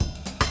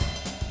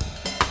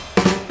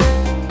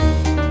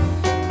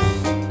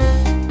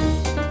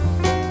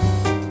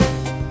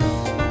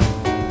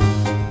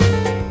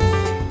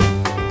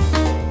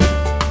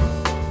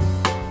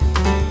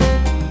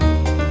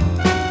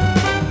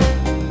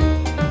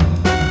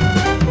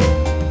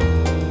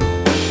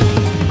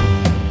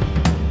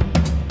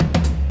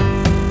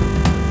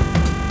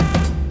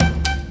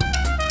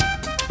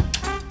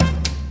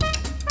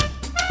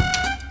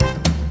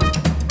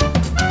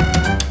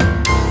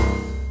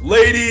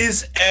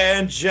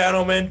and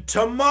gentlemen,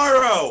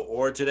 tomorrow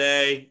or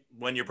today,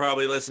 when you're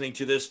probably listening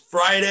to this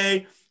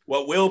Friday,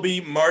 what will be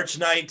March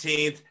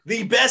 19th,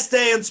 the best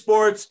day in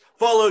sports,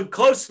 followed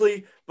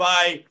closely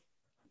by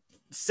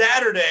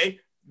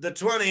Saturday, the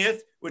 20th,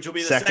 which will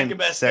be the second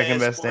best day second in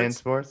best day in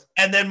sports. sports.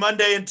 And then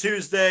Monday and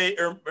Tuesday,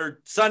 or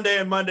Sunday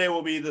and Monday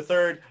will be the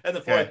third and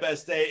the fourth Okay.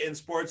 best day in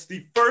sports.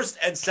 The first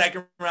and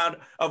second round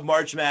of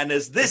March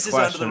Madness. This A is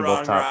Under the questionable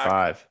Wrong top Rock.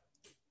 five.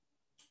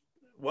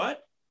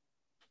 What?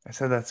 I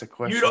said that's a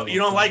question. You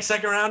don't like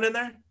second round in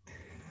there?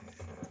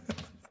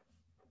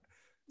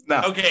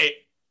 No. Okay,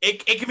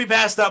 it can be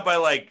passed up by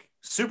like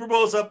Super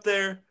Bowl's up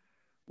there,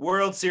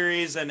 World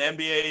Series and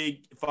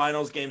NBA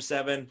Finals Game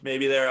 7,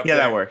 maybe they're up Yeah,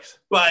 there. that works.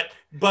 But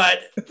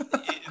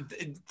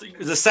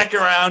the second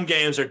round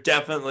games are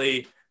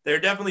definitely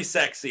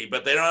sexy,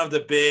 but they don't have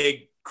the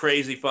big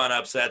crazy fun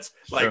upsets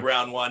like Sure.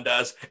 round one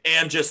does,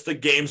 and just the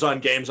games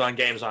on games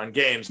that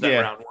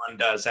Yeah. round one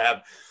does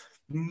have.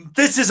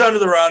 This is Under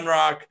the Run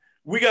Rock.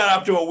 We got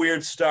off to a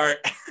weird start.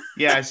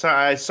 Yeah,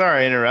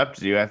 I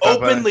interrupted you. I thought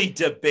Openly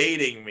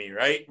debating me,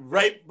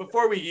 right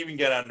before we even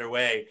get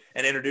underway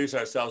and introduce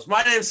ourselves.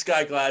 My name is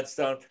Sky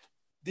Gladstone.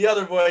 The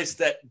other voice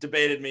that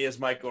debated me is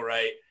Michael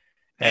Wright.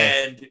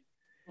 Hey. And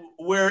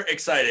we're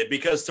excited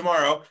because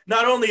tomorrow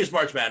not only is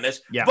March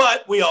Madness, Yeah.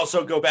 but we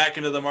also go back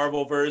into the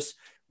Marvelverse.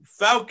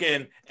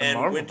 Falcon and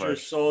Marvelverse. Winter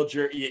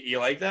Soldier. You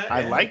like that?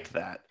 I Yeah. liked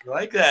that. You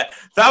like that.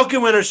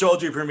 Falcon Winter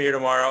Soldier premiere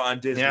tomorrow on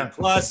Disney Yeah.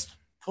 Plus.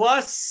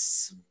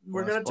 Plus,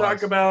 we're going to Plus.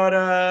 talk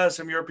about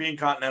some European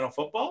continental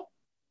football.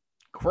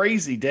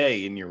 Crazy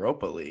day in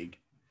Europa League.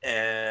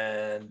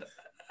 And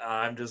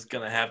I'm just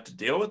going to have to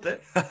deal with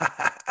it.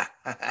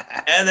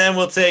 And then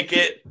we'll take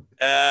it.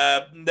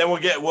 Then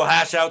we'll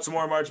hash out some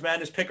more March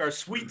Madness, pick our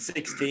Sweet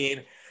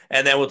 16,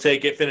 and then we'll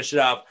take it, finish it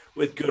off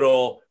with good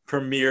old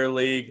Premier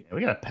League.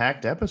 We got a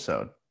packed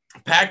episode.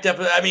 Packed up.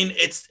 I mean,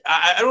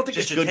 I don't think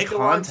it Just should good take a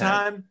long content.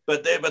 time,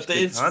 but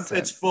content.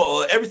 it's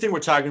full. Everything we're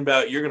talking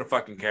about, you're gonna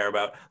fucking care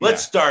about.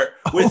 Let's Yeah. start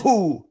with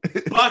Oh,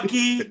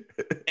 Bucky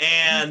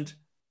and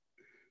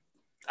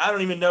I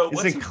don't even know.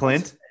 is it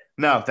Clint?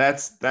 No,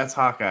 that's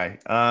Hawkeye.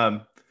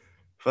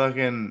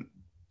 Fucking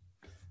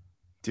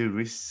dude,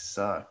 we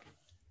suck.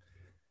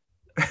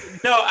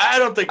 No, I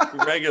don't think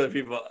regular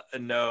people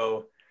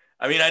know.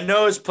 I mean, I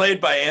know it's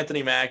played by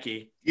Anthony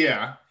Mackie,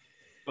 Yeah.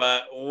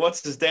 but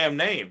what's his damn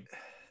name?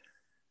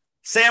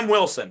 Sam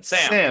Wilson.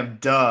 Sam,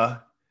 duh.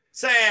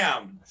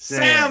 Sam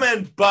Sam.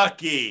 and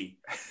Bucky.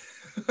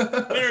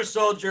 Winter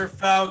Soldier,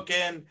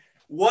 Falcon.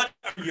 What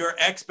are your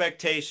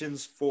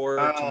expectations for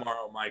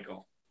tomorrow,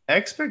 Michael?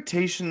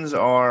 Expectations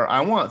are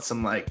I want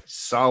some like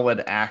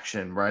solid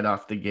action right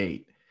off the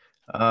gate.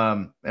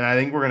 And I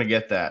think we're gonna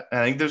get that.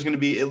 I think there's gonna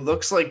be it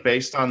looks like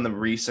based on the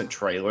recent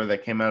trailer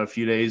that came out a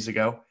few days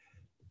ago.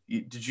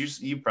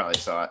 You probably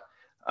saw it.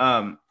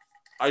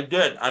 I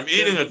did. I'm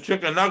eating a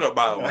chicken nugget,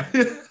 by the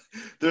way.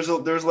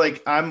 there's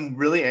like I'm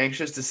really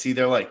anxious to see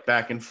their like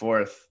back and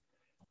forth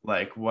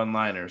like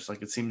one-liners.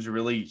 Like it seems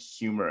really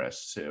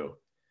humorous too.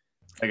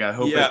 Like I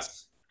hope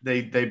it's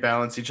they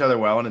balance each other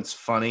well and it's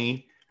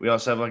funny. We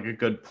also have like a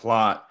good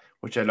plot,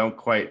 which I don't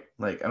quite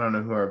like. I don't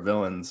know who our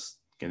villain's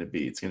gonna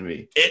be. It's gonna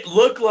be It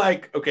looked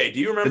like okay. Do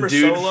you remember the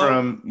dude Solo?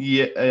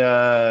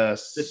 from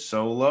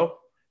Solo.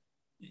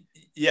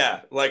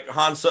 Yeah, like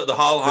Han Solo, the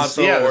Han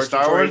Solo Yeah, the origin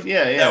Star story. Wars.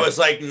 Yeah. That was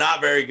like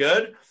not very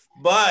good,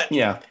 but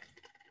Yeah.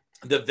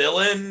 the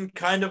villain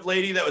kind of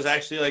lady that was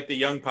actually like the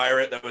young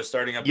pirate that was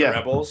starting up the Yeah.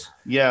 Rebels.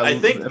 Yeah. I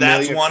think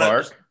that's Emilia one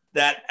Clarke. of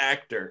that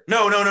actor.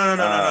 No.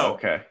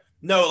 Okay.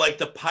 No, like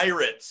the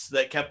pirates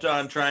that kept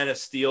on trying to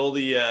steal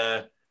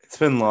the It's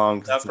been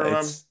long. Stuff from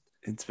him?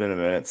 It's been a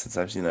minute since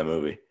I've seen that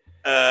movie.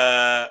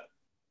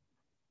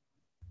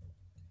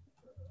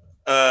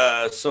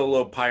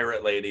 Solo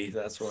pirate lady.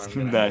 That's what I'm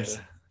gonna Nice.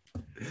 have to.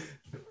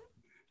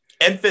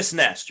 Enfys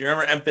Nest. You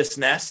remember Enfys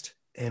Nest?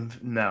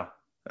 No.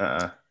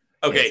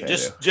 Okay,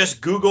 Yes, I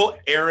just Google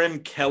Aaron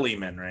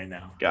Kellyman right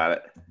now. Got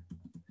it.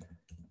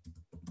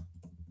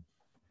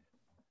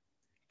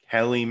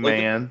 Kelly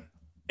Man.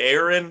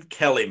 Aaron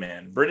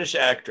Kellyman, British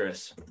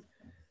actress.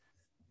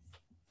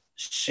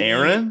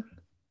 Aaron?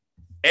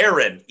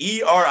 Erin,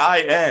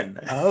 Erin.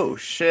 Oh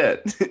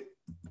shit.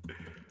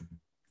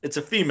 It's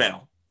a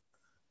female.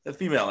 A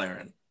female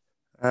Aaron.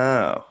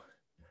 Oh.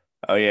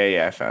 Oh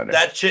yeah, I found her.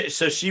 That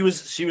so she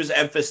was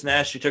Enfys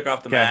Nest. She took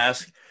off the Okay.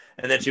 mask,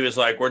 and then she was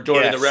like, "We're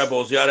joining the Yes.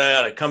 rebels. Yada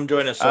yada. Come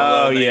join us." Solo.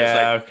 Oh And then he was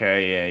yeah, like,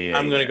 okay, yeah.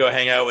 I'm gonna go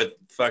hang out with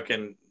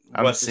fucking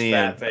what's his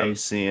fat face. I'm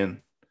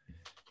seeing.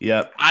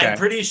 Yep. I'm okay.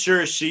 pretty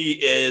sure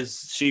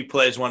she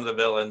plays one of the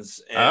villains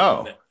in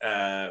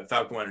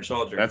Falcon Winter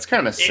Soldier. That's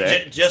kind of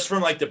sick. Just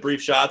from like the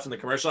brief shots in the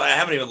commercial. I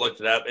haven't even looked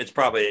it up. It's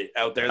probably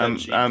out there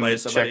that she I'm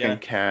plays somebody. checking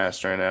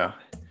cast right now.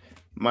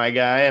 My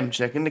guy, I'm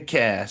checking the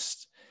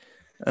cast.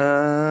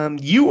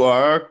 You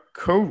are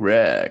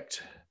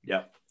correct.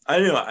 Yeah, I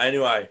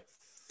knew I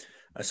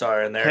saw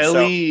her in there.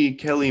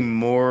 Kelly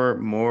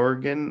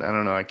Morgan. I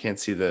don't know. I can't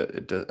see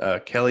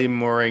the Kelly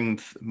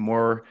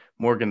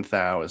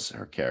Morgenthau is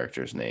her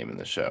character's name in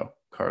the show.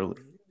 Carly.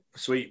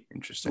 Sweet.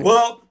 Interesting.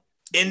 Well,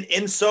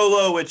 in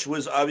Solo, which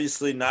was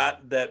obviously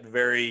not that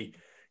very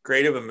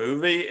great of a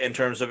movie in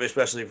terms of,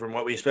 especially from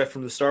what we expect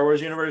from the Star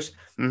Wars universe.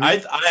 Mhm.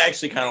 I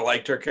actually kind of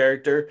liked her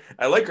character.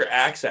 I like her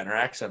accent. Her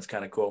accent's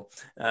kind of cool.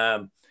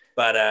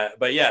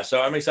 But yeah,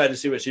 so I'm excited to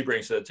see what she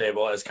brings to the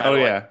table as kind Oh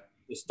of like yeah.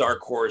 this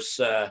dark horse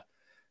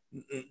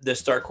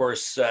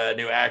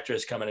new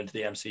actress coming into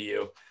the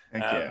MCU.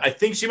 Heck yeah. I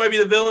think she might be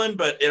the villain,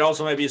 but it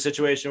also might be a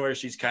situation where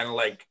she's kind of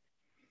like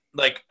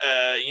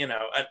an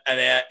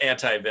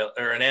anti-villain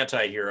or an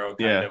anti-hero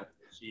kind of.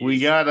 We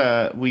got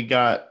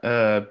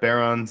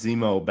Baron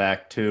Zemo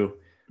back too.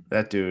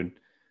 That dude,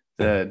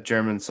 the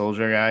German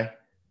soldier guy.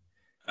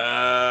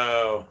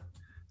 Oh.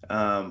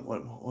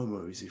 What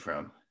movie is he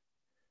from?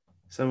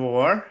 Civil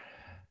War?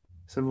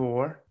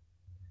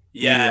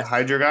 Yeah. The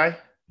Hydra guy?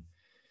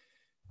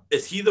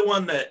 Is he the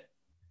one that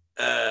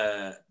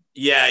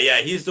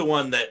yeah, he's the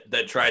one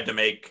that tried to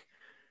make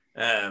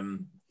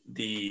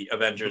the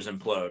Avengers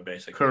implode,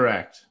 basically.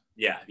 Correct.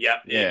 Yeah.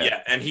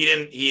 And he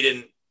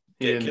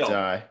didn't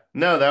die.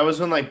 No, that was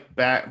when like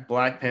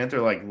Black Panther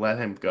like let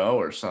him go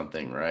or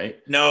something, right?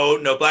 No,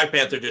 Black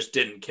Panther just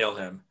didn't kill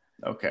him.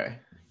 Okay.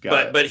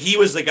 But he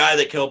was the guy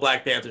that killed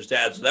Black Panther's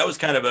dad. So that was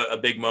kind of a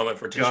big moment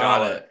for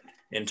T'Challa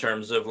in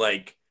terms of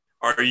like,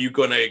 are you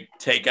going to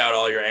take out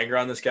all your anger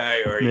on this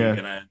guy, or are you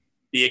going to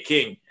be a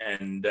king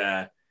and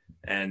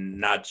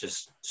not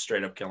just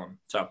straight up kill him?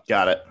 So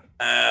got it.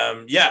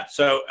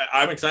 So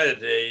I'm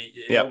excited.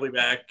 He'll be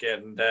back,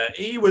 and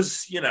he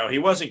was, he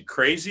wasn't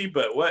crazy,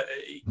 but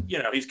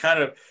he's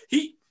kind of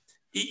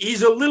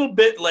he's a little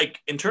bit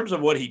like, in terms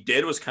of what he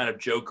did, was kind of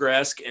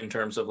Joker-esque in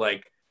terms of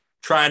like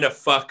trying to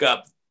fuck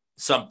up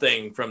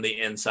something from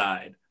the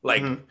inside,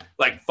 like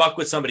fuck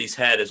with somebody's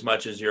head as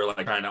much as you're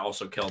like trying to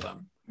also kill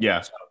them.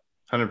 Yeah,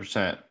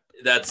 100%.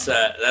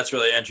 That's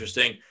really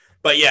interesting.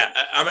 But yeah,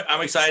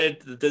 I'm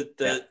excited.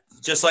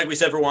 Just like we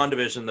said for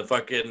WandaVision,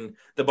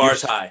 the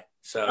bar's high.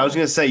 So I was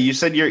gonna say, you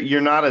said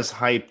you're not as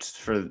hyped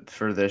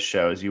for this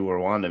show as you were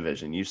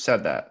WandaVision. You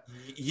said that.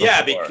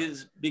 Yeah, before.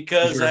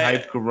 because your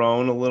hype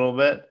grown a little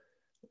bit.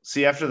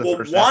 See, after the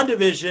first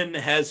WandaVision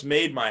has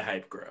made my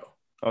hype grow.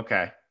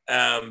 Okay.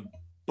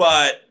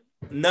 But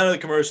none of the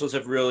commercials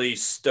have really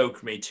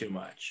stoked me too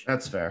much.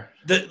 That's fair.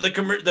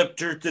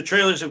 The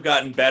trailers have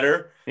gotten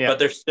better, but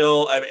they're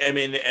still. I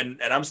mean, and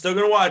I'm still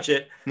gonna watch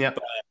it. Yeah.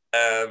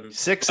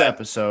 6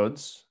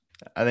 episodes.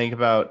 I think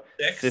about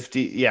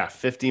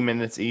 50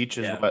 minutes each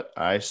is what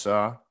I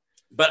saw.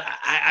 But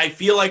I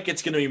feel like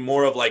it's going to be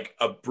more of like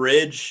a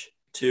bridge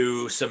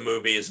to some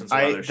movies and some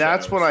other shows.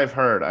 That's what I've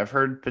heard. I've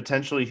heard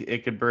potentially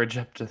it could bridge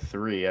up to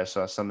 3. I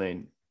saw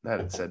something that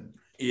it said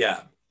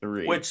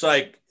 3. Which,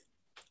 like,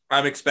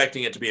 I'm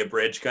expecting it to be a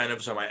bridge kind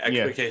of, so my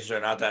expectations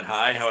are not that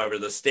high. However,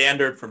 the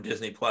standard from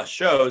Disney Plus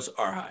shows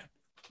are high.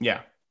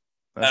 Yeah.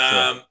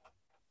 That's true.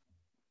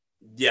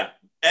 Yeah.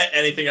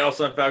 Anything else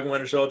on Falcon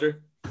Winter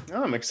Soldier?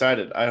 No, I'm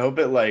excited. I hope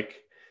it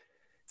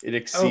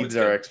exceeds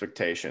our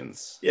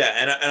expectations. Yeah,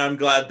 and I'm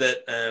glad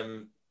that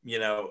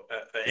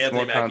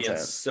Anthony Mackie and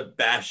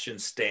Sebastian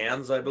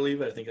Stans, I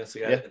believe. I think that's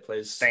the guy that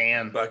plays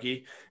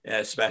Bucky.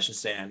 Yeah, Sebastian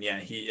Stan.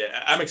 Yeah,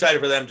 I'm excited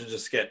for them to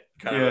just get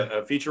kind of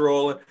a feature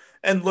role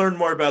and learn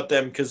more about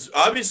them, because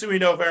obviously we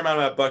know a fair amount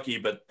about Bucky,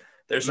 but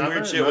there's some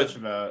weird shit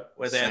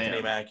with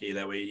Anthony Mackie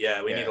that we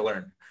need to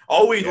learn.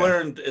 All we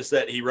learned is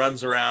that he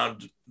runs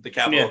around the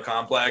Capitol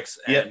complex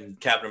and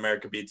Captain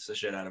America beats the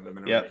shit out of him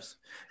in a race.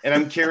 And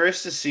I'm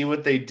curious to see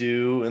what they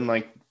do, and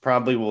like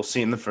probably we'll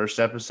see in the first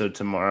episode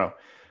tomorrow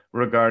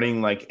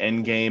regarding like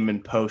Endgame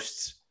and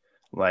posts,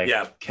 like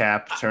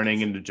Cap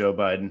turning into Joe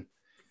Biden.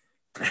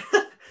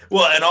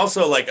 Well, and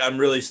also like I'm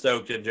really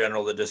stoked in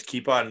general to just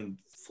keep on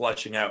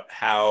fleshing out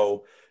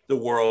how the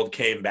world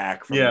came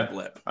back from the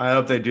blip. I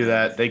hope they do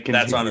that. They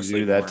continue to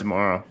do that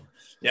tomorrow.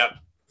 Yep.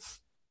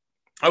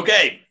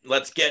 Okay,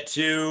 let's get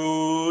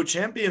to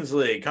Champions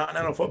League,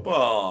 Continental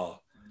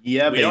Football.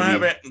 Yeah, we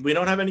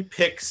don't have any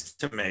picks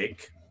to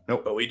make.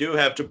 Nope. But we do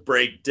have to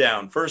break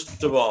down.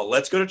 First of all,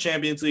 let's go to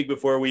Champions League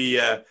before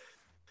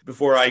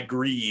I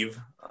grieve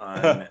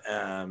on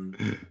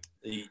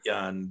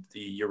the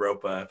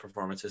Europa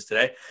performances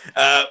today.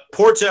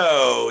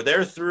 Porto,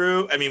 they're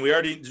through. I mean, we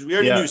already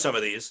knew some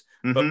of these,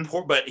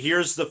 but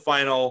here's the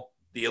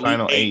elite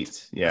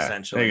eight. Yeah,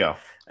 essentially. There you go.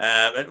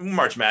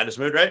 March Madness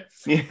mood, right?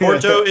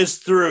 Porto is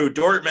through.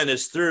 Dortmund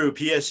is through.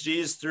 PSG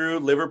is through.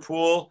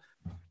 Liverpool,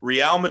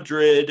 Real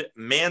Madrid,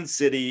 Man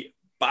City,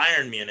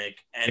 Bayern Munich,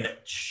 and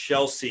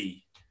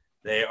Chelsea.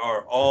 They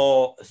are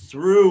all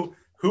through.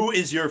 Who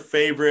is your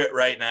favorite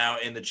right now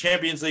in the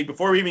Champions League?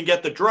 Before we even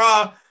get the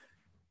draw,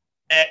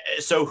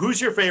 so who's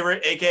your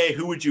favorite? AKA,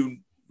 who would you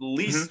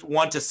least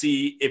want to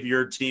see if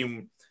your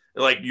team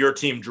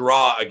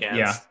draw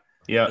against?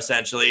 Yeah.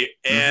 Essentially,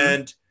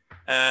 and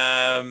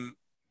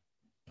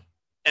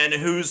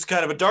who's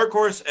kind of a dark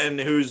horse, and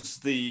who's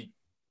the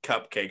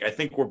cupcake? I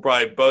think we're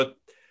probably both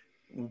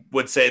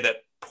would say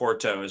that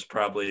Porto is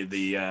probably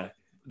the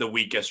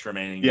weakest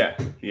remaining. Yeah.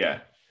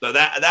 So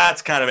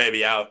that's kind of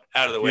maybe out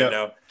of the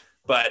window. Yep.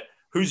 But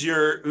who's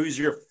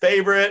your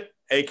favorite,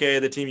 aka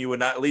the team you would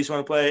not at least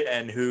want to play,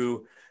 and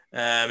who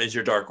is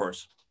your dark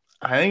horse?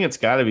 I think it's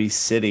got to be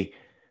City.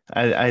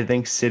 I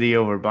think City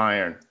over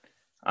Bayern.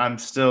 I'm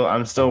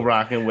still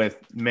rocking with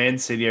Man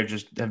City.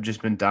 Have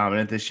just been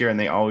dominant this year, and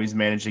they always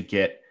manage to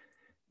get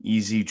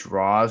easy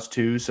draws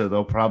too. So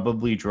they'll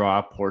probably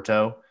draw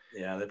Porto.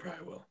 Yeah, they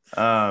probably will.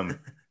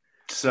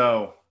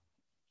 So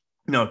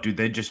no, dude,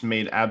 they just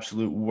made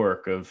absolute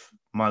work of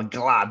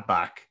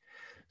Mönchengladbach.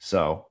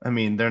 So I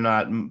mean, they're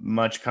not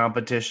much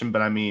competition,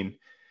 but I mean,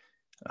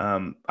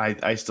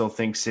 I still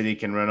think City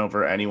can run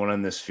over anyone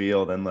in this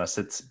field unless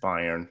it's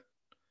Bayern,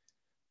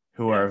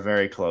 who are a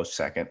very close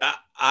second.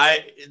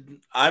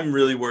 I'm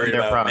really worried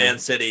about Man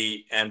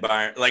City and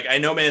Bayern. Like, I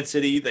know Man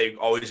City, they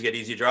always get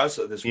easy draws,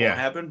 so this won't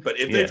happen. But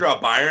if they draw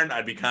Bayern,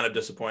 I'd be kind of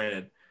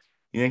disappointed.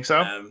 You think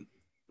so?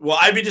 Well,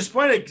 I'd be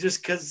disappointed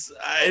just because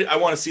I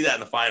want to see that in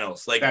the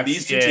finals. Like,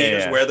 these two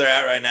teams, where they're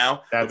at right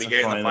now, will be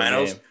great in the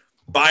finals. Game.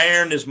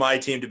 Bayern is my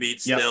team to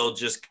beat still,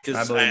 just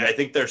because I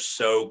think they're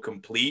so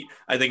complete.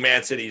 I think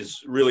Man City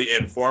is really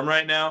in form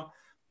right now.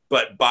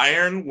 But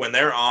Bayern, when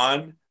they're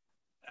on,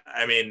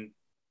 I mean,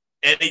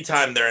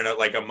 anytime they're in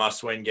a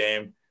must-win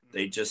game,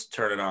 they just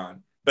turn it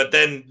on. But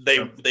then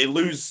they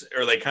lose,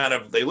 or they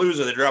lose,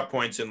 or they drop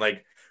points in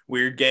like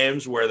weird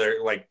games where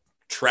they're like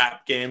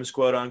trap games,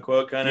 quote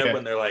unquote,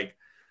 when they're like,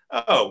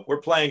 oh,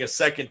 we're playing a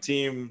second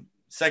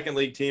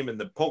league team in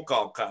the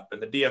Pokal Cup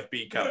and the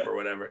DFB Cup or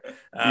whatever.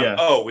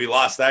 Oh, we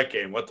lost that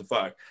game. What the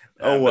fuck?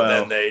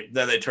 But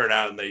then they turn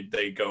out and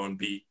they go and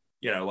beat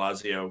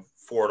Lazio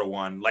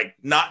 4-1. Like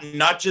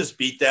not just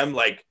beat them,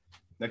 like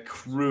the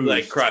cruise,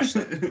 like crush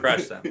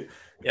them.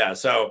 Yeah.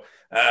 So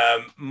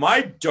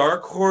my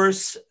dark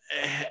horse,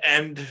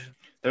 and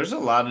there's a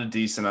lot of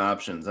decent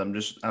options.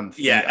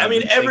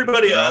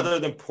 Everybody other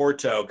than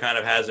Porto kind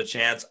of has a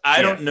chance.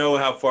 I don't know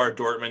how far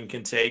Dortmund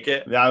can take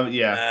it.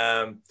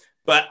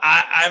 But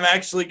I'm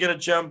actually going to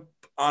jump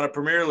on a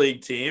Premier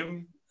League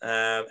team,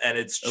 and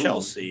it's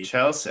Chelsea.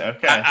 Chelsea,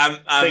 okay. I'm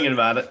thinking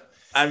about it.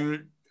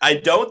 I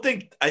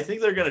think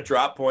they're going to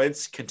drop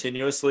points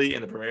continuously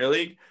in the Premier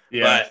League.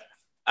 Yeah. But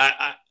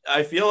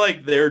I feel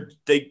like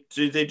they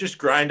just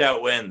grind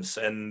out wins,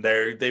 and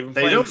they've been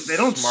playing they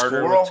don't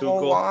smarter score with Tuchel. A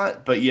whole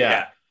lot, but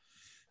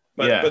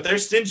But they're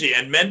stingy,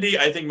 and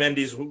I think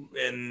Mendy's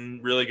in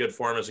really good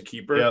form as a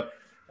keeper. Yep.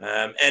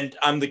 And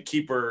I'm the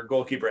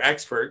goalkeeper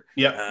expert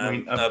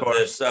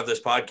of this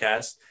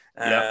podcast.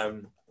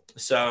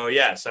 So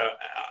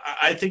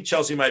I think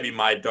Chelsea might be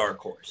my dark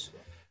horse.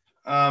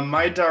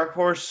 My dark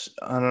horse,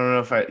 I don't know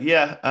if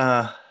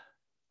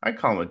I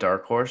call him a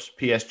dark horse.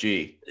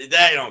 PSG.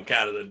 They don't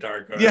count as a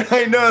dark horse. Yeah,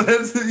 I know.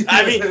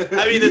 I mean,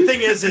 the thing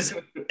is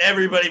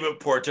everybody but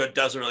Porto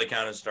doesn't really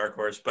count as dark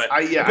horse. But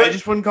I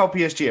just wouldn't call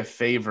PSG a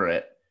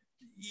favorite.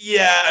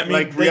 Yeah, I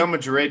mean, Real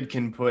Madrid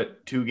can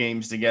put two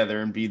games together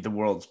and be the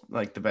world's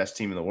the best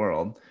team in the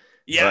world.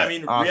 Yeah, I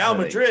mean, Real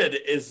Madrid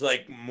is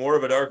like more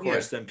of a dark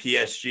horse than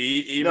PSG.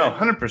 Even. No,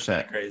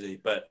 100%. Crazy,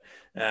 but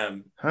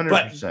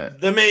 100%.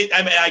 But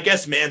I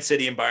guess Man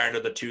City and Bayern are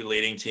the two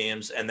leading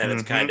teams, and then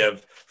it's kind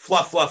of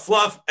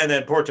fluff, and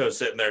then Porto's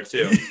sitting there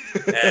too.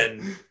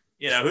 And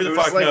who the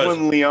fuck knows?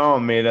 When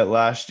Lyon made it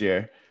last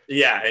year.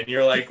 Yeah, and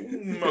you're like,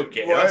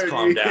 okay, let's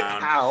calm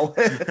down. Ow.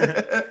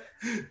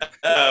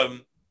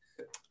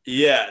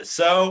 Yeah,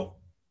 so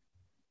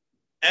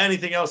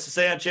anything else to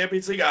say on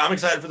Champions League? I'm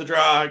excited for the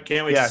draw.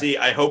 Can't wait to see.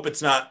 I hope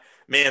it's not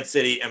Man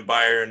City and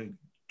Bayern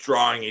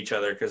drawing each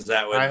other, because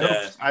that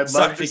would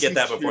suck to get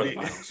that before the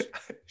finals.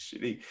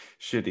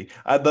 Shitty.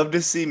 I'd love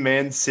to see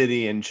Man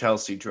City and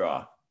Chelsea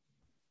draw.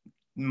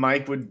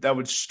 That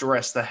would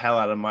stress the hell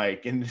out of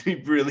Mike, and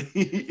he'd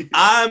really.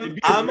 I'm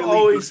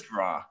always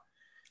draw.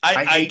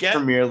 I hate get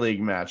Premier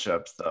League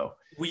matchups though.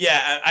 Well,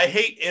 yeah, I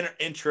hate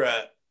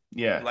intra.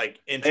 Yeah,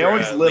 they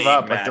always live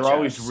up. Like they're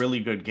always really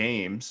good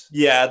games.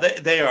 Yeah,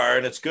 they are,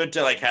 and it's good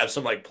to have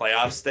some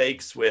playoff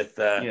stakes with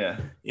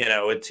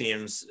with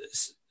teams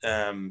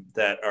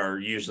that are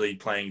usually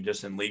playing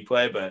just in league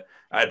play. But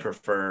I'd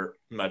prefer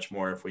much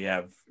more if we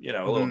have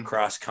a little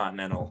cross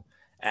continental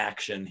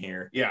action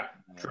here. Yeah,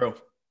 true.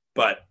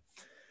 But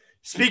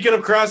speaking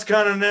of cross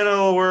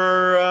continental,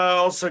 we're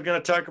also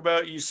going to talk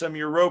about some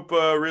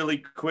Europa really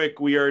quick.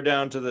 We are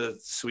down to the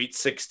Sweet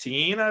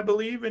 16, I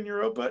believe, in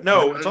Europa.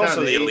 No, it's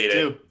also the Elite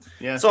 8.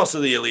 Yeah. It's also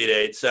the Elite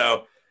 8.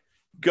 So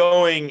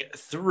going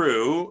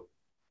through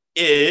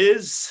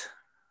is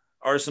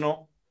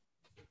Arsenal,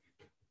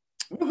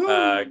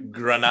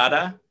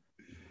 Granada,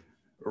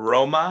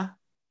 Roma,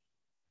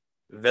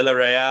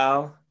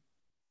 Villarreal,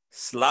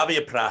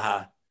 Slavia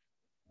Praha,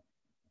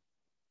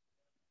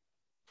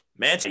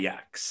 Manchester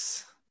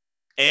Ajax,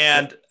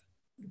 and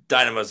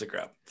Dynamo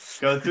Zagreb.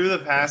 Go through the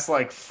past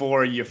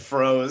 4, you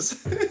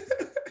froze.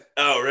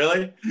 Oh,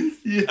 really?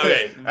 Yeah.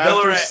 Okay.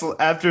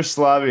 After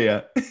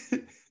Slavia.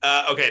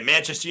 Okay,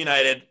 Manchester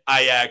United,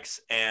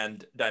 Ajax,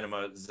 and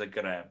Dynamo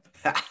Zagreb.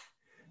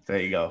 There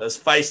you go. Those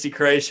feisty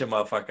Croatian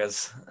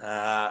motherfuckers.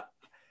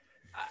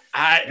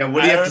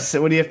 What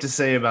do you have to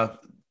say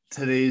about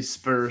today's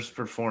Spurs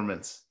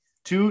performance?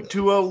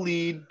 2-0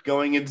 lead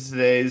going into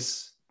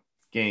today's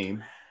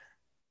game.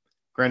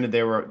 Granted,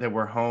 they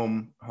were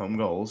home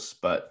goals,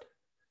 but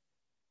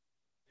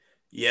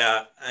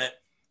Yeah,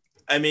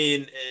 I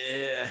mean,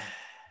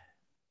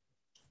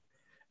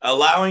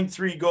 allowing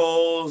 3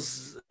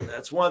 goals,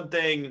 that's one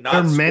thing. Their Not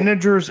scoring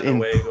managers an in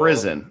away goal.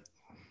 prison.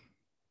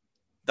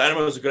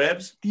 Dynamo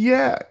Zagreb's?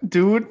 Yeah,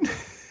 dude.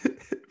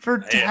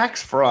 For I,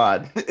 tax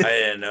fraud. I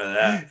didn't know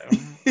that.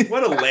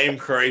 What a lame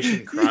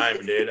Croatian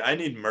crime, dude. I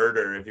need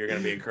murder if you're going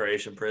to be in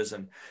Croatian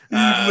prison. He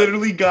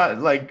literally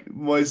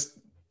was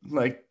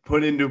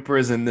put into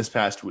prison this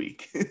past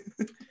week.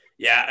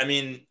 Yeah, I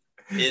mean,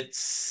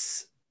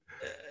 it's,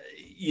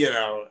 you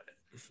know,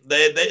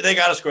 they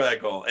got to score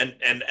that goal.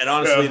 And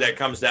honestly, that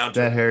comes down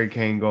to that Harry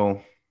Kane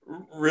goal.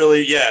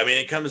 Really, yeah. I mean,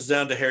 it comes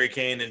down to Harry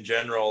Kane in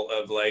general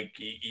of like,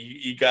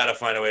 you got to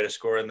find a way to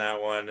score in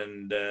that one.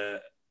 And,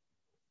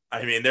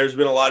 I mean, there's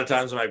been a lot of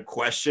times when I've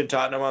questioned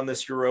Tottenham on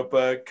this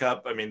Europa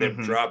Cup. I mean, they've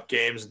dropped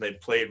games and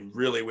they've played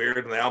really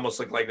weird, and they almost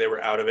look like they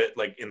were out of it,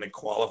 like in the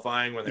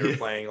qualifying when they were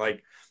playing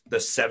like the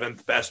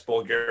 7th best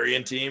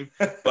Bulgarian team.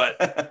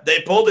 But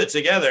they pulled it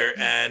together,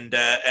 and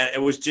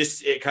it was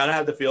just, it kind of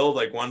had the feel of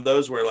like one of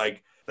those where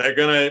like they're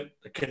gonna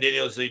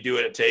continuously do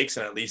what it takes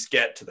and at least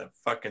get to the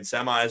fucking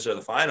semis or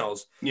the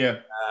finals. Yeah.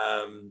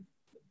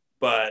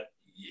 But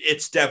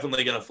it's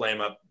definitely gonna flame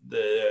up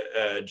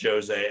the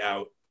Jose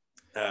out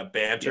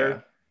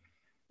banter.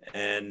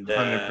 And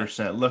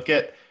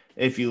 100%.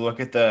 If you look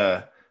at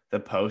the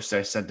post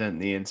I sent in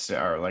the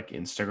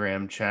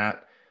Instagram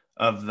chat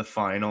of the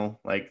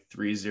final like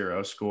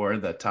 3-0 score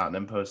that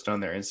Tottenham posted on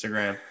their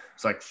Instagram,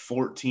 it's like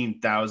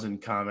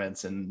 14,000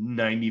 comments and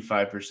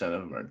 95%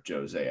 of them are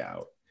Jose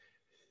out.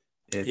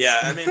 Yeah,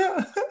 I mean,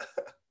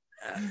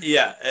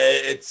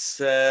 it's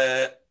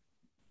I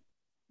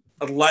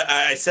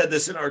said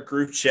this in our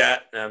group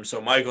chat,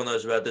 so Michael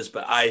knows about this,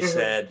 but I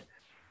said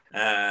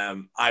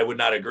I would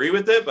not agree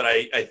with it, but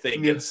I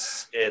think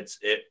it's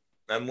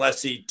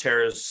unless he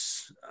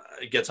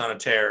gets on a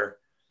tear,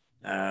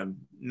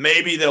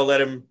 maybe they'll let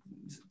him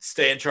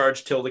stay in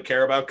charge till the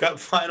Carabao Cup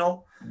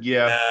final.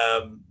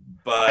 Yeah,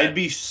 but I'd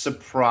be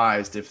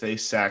surprised if they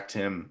sacked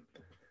him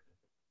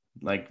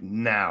like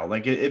now.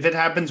 Like if it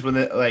happens with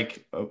it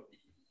like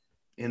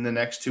in the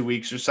next 2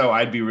 weeks or so,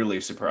 I'd be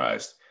really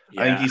surprised.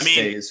 Yeah, I think he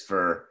stays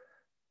for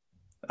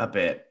a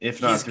bit,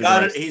 if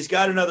not. He's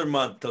got another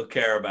month till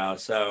Carabao,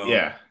 so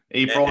yeah,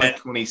 April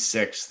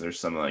 26th or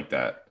something like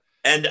that.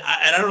 And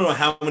I don't know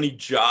how many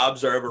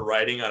jobs are ever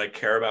writing on a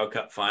Carabao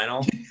Cup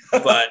final,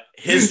 but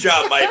his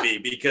job might be,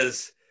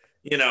 because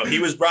he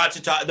was brought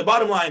to Tottenham. The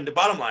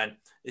bottom line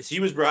is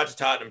he was brought to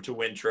Tottenham to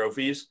win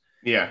trophies.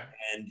 Yeah,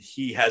 and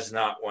he has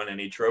not won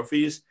any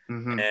trophies.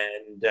 Mm-hmm.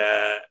 And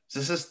is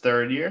this his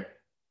third year?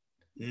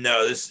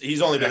 No,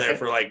 he's only been there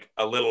for like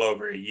a little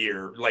over a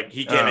year. Like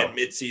he came in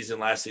mid-season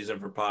last season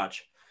for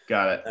Poch.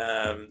 Got it.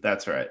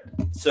 That's right.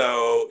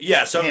 So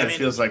yeah, so man, it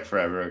feels like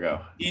forever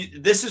ago.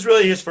 This is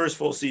really his first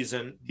full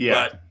season. Yeah.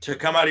 But to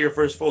come out of your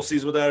first full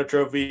season without a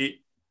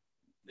trophy,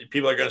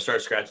 people are going to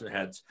start scratching their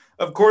heads.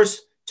 Of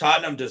course,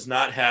 Tottenham does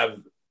not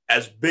have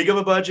as big of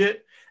a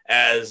budget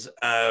as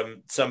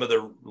some of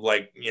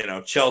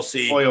the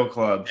Chelsea, oil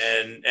clubs,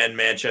 and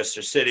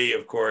Manchester City,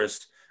 of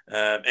course,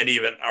 and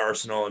even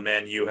Arsenal and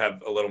Man U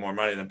have a little more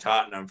money than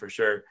Tottenham for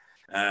sure.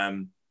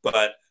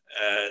 But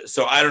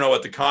so I don't know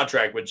what the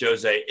contract with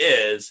Jose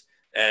is,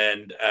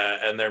 and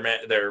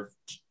their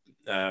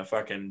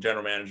fucking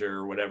general manager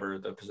or whatever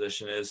the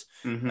position is,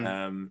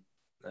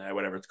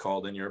 whatever it's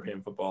called in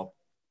European football.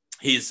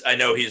 I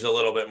know he's a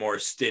little bit more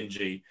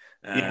stingy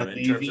in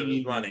terms of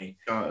his money.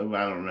 I don't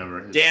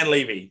remember. Dan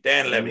Levy.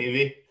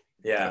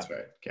 Yeah, that's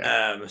right.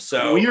 Okay.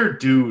 So weird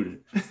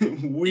dude.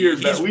 Weird.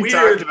 We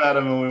talked about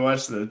him when we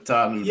watched the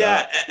Tottenham.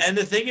 Yeah, and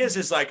the thing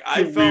is like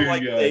I felt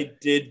like they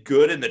did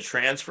good in the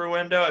transfer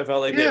window. I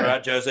felt like they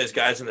brought Jose's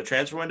guys in the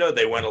transfer window.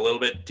 They went a little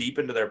bit deep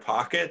into their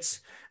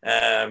pockets,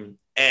 and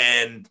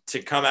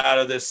to come out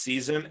of this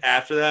season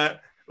after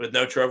that with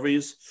no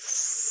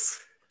trophies,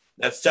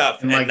 that's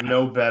tough. And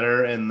no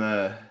better in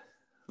the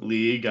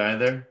league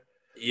either.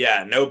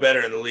 Yeah, no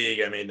better in the league.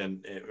 I mean,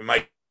 and it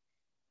might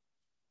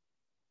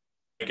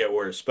get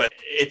worse, but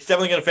it's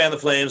definitely going to fan the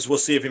flames. We'll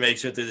see if he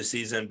makes it through the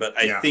season, but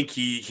I think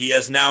he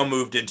has now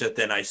moved into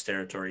thin ice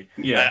territory.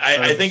 Yeah,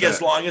 I think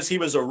as long as he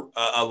was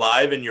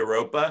alive in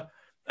Europa,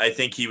 I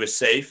think he was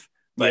safe.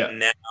 But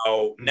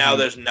now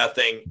there's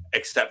nothing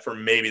except for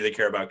maybe the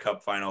Carabao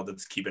Cup final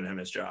that's keeping him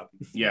his job.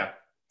 Yeah,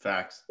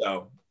 facts.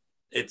 So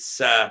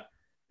it's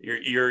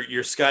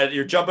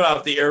you're jumping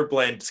off the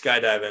airplane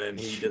skydiving, and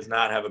he does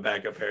not have a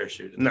backup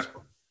parachute. No.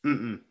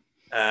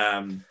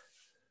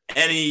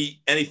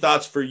 Any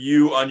thoughts for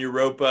you on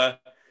Europa?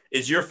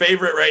 Is your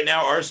favorite right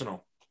now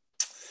Arsenal?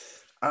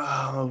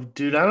 Oh,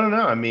 dude, I don't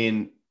know. I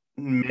mean,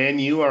 Man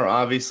U are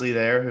obviously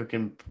there who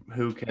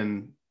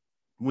can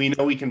we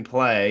know we can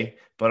play,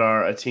 but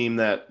are a team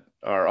that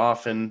are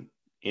often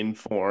in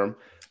form.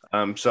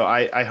 So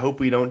I hope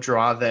we don't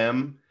draw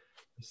them.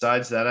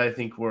 Besides that, I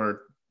think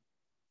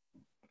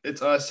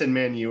it's us and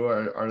Man U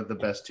are the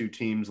best two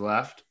teams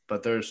left,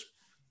 but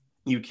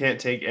you can't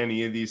take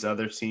any of these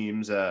other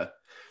teams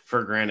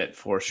for granted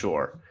for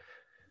sure.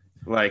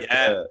 Like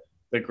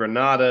the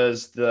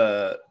Granadas,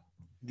 the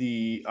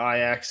the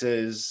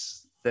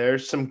Ajaxes,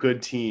 there's some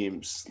good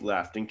teams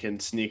left and can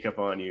sneak up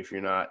on you if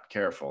you're not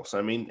careful. So,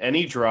 I mean,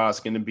 any draw is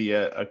going to be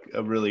a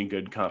really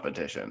good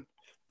competition.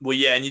 Well,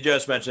 yeah, and you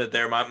just mentioned it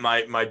there.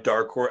 My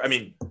dark horse. I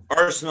mean,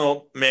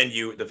 Arsenal, Man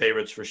U, the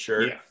favorites for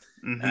sure. Yeah.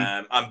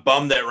 Mm-hmm. I'm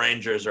bummed that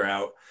Rangers are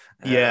out.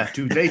 Yeah,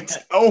 dude.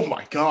 Oh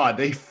my God,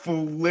 they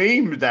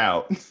flamed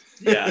out.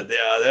 Yeah,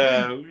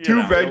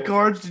 Two red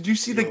cards. Did you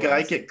see the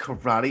guy get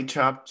karate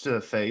chopped to the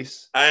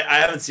face? I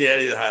haven't seen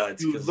any of the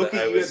highlights. Dude, look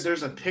at you.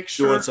 There's a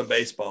picture doing some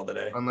baseball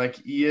today on like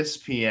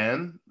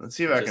ESPN. Let's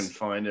see if I can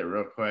find it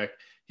real quick.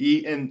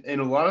 He and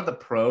a lot of the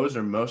pros,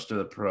 or most of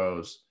the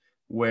pros,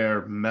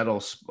 wear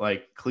metal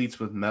like cleats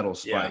with metal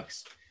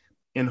spikes.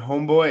 Yeah. And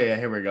homeboy, yeah,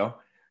 here we go.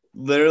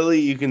 Literally,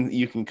 you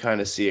can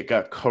kind of see it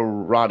got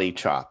karate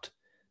chopped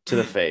to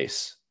the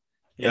face.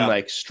 And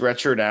like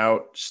stretchered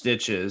out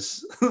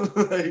stitches.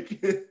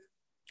 Like it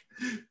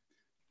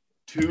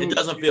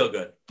doesn't feel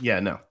good. Yeah,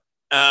 no.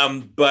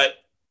 But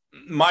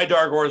my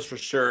dark horse for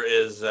sure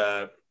is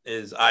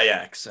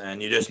Ajax,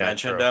 and you just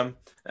mentioned them.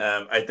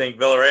 I think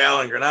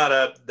Villarreal and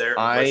Granada, they're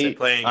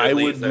playing good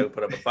leagues. They would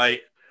put up a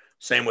fight.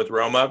 Same with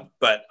Roma,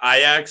 but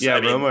Ajax. Yeah,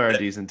 Roma are a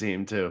decent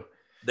team too.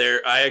 Their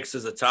Ajax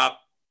is atop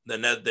the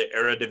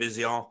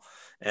Eredivisie,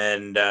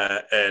 and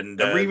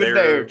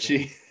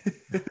Arrivederci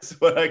is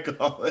what I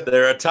call it.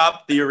 They're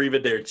atop the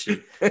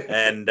Arrivederci,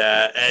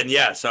 and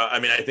yeah. So I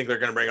mean, I think they're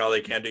going to bring all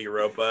they can to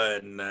Europa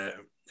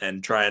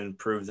and try and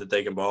prove that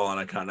they can ball on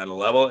a continental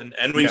level.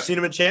 And we've seen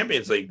them in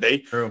Champions League. They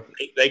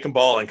can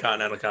ball in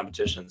continental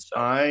competitions. So.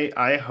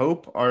 I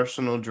hope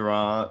Arsenal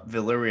draw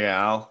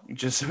Villarreal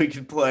just so we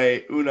can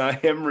play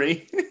Unai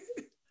Emery.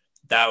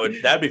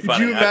 That'd be fun.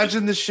 Could you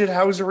imagine the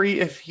shithousery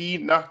if he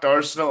knocked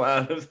Arsenal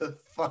out of the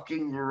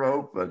fucking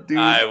Europa, dude?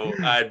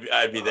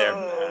 I'd be there.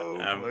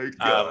 My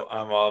God.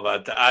 I'm all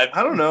about that.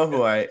 I don't know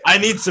who I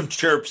need some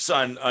chirps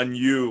on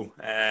you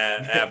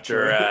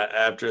after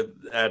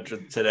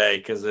today,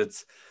 because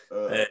it's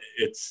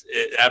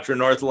after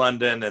North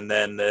London and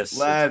then this.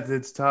 Lads,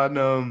 it's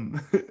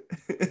Tottenham.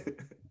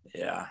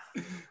 Yeah.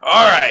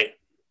 All right.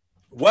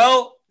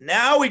 Well,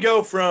 now we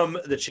go from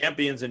the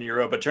Champions in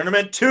Europa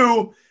tournament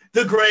to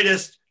the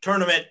greatest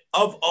tournament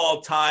of all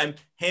time,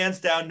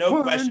 hands down,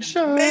 no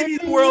question. Maybe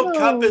the World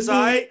Cup is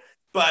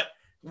but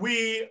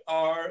we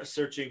are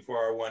searching for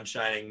our one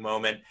shining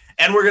moment,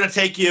 and we're going to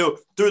take you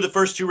through the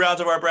first two rounds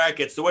of our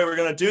brackets. The way we're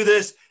going to do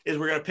this is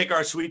we're going to pick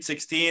our Sweet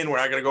 16. We're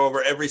not going to go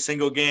over every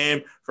single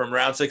game from the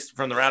round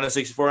of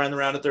 64 and the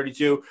round of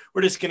 32.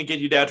 We're just going to get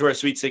you down to our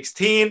Sweet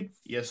 16.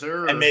 Yes,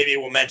 sir. And maybe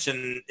we'll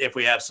mention if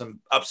we have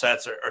some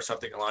upsets or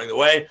something along the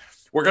way.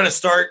 We're going to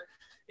start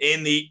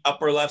in the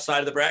upper left side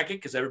of the bracket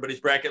because everybody's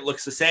bracket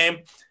looks the same.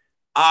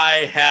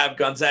 I have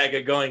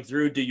Gonzaga going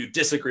through. Do you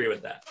disagree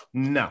with that?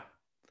 No.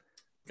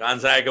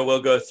 Gonzaga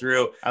will go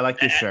through. I like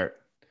this shirt.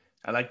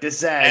 I like this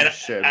Zag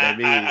shirt,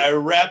 baby. I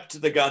repped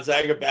the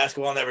Gonzaga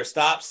Basketball Never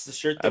Stops, the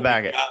shirt that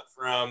we got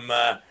from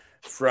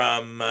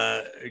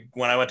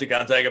when I went to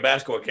Gonzaga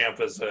basketball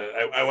campus.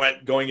 I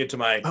went going into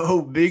my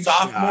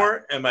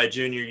sophomore and my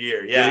junior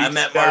year. Yeah, I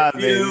met Mark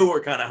Few.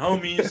 We're kind of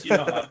homies. You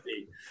know how it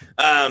be.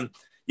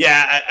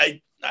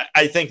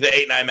 I think the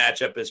 8-9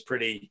 matchup is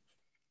pretty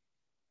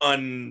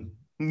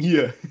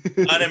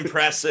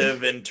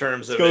unimpressive in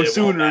terms of go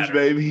Sooners,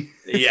 baby.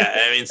 Yeah,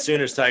 I mean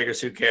Sooners, Tigers.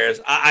 Who cares?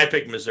 I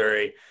pick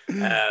Missouri,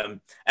 and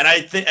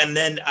I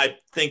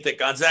think that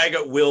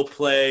Gonzaga will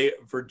play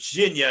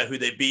Virginia, who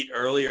they beat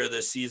earlier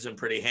this season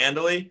pretty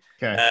handily.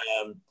 Okay.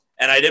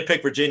 And I did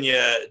pick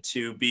Virginia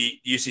to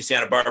beat UC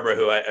Santa Barbara,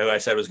 who I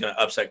said was going to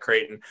upset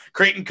Creighton.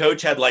 Creighton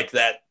coach had like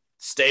that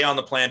 "stay on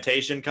the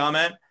plantation"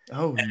 comment.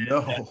 Oh,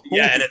 no.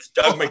 And it's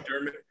Doug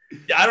McDermott.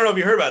 I don't know if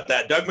you heard about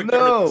that. Doug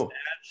McDermott,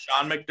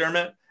 Sean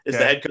McDermott, is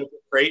the head coach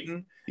of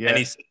Creighton. Yeah. And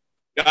he said,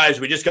 guys,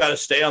 we just got to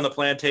stay on the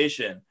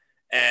plantation.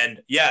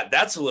 And, yeah,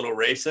 that's a little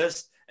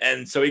racist.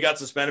 And so he got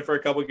suspended for a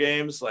couple of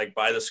games, like,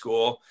 by the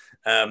school.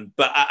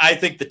 But I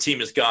think the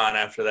team is gone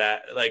after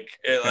that. Like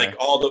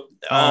all the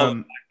black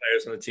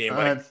players on the team.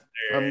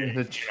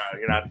 You're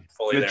not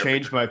fully there.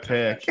 Change my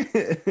pick.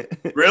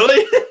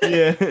 Really?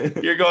 Yeah.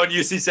 You're going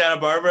UC Santa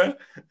Barbara?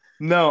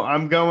 No,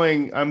 I'm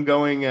going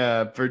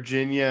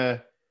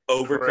Virginia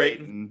over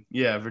Creighton.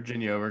 Yeah,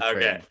 Virginia over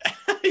Creighton.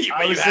 Okay.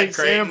 I was saying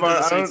Santa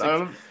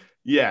Barbara.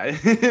 Yeah,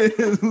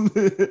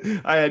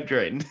 I had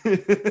Creighton.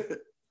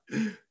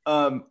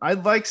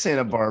 I'd like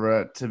Santa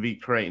Barbara to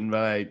beat Creighton,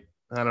 but I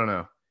don't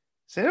know.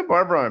 Santa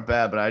Barbara aren't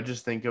bad, but I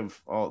just think of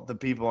all the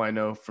people I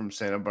know from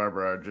Santa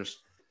Barbara are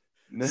just.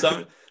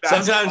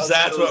 Sometimes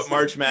that's what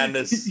March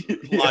Madness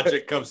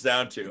logic comes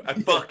down to. I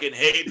fucking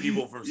hate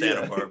people from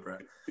Santa Barbara,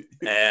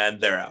 and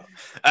they're out.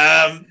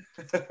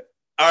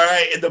 All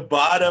right, in the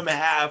bottom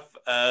half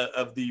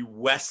of the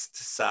West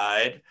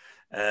side,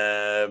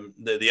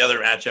 the other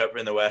matchup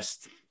in the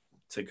West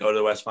to go to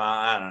the West Final.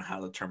 I don't know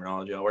how the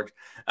terminology all works.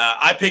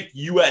 I picked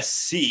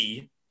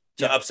USC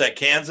to upset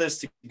Kansas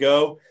to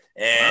go,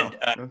 and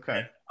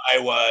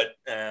Iowa,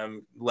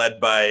 led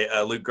by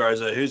Luke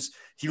Garza,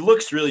 he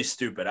looks really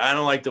stupid. I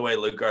don't like the way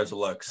Luke Garza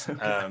looks.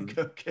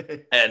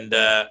 Okay. And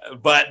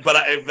but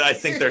I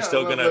think they're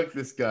still gonna look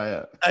this guy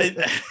up.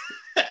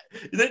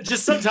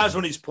 Just sometimes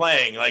when he's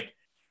playing, like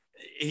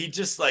he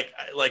just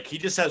he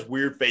just has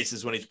weird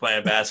faces when he's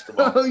playing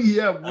basketball. Oh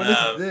yeah, what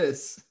is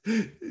this,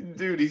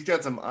 dude? He's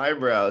got some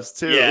eyebrows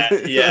too. Yeah.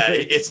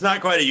 It's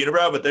not quite a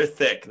unibrow, but they're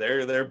thick.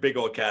 They're big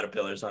old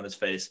caterpillars on his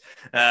face.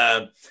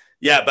 But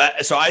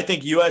so I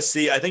think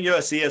USC. I think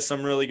USC has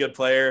some really good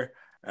player.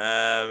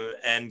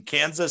 And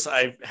Kansas,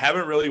 I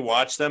haven't really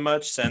watched them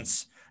much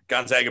since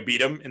Gonzaga beat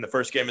them in the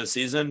first game of the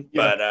season,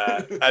 but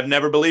I've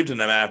never believed in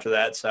them after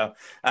that. So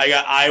I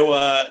got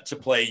Iowa to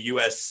play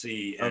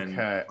USC.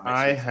 Okay,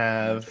 I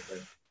have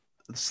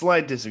a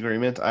slight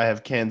disagreement. I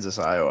have Kansas,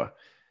 Iowa,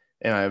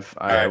 and I have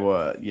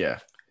Iowa. Right.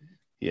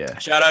 Yeah.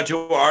 Shout out to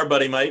our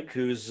buddy Mike,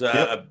 who's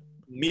a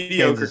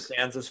mediocre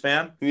Kansas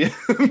fan. Yeah,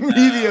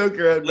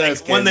 mediocre at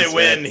best. When they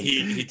win,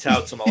 he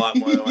touts them a lot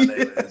more than when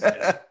they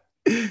lose.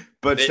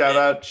 But shout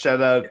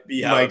out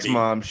Mike's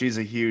mom. She is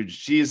a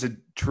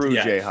true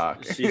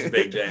Jayhawk. She's a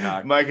big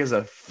Jayhawk. Mike is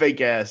a fake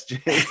ass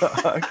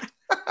Jayhawk.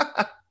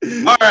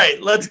 All right,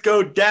 let's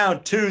go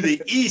down to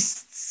the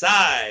east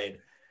side.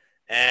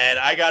 And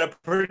I got a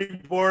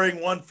pretty boring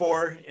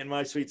 1-4 in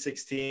my Sweet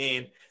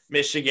 16.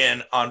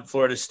 Michigan on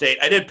Florida State.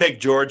 I did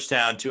pick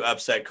Georgetown to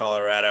upset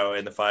Colorado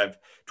in the 12-5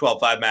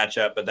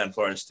 matchup, but then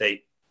Florida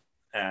State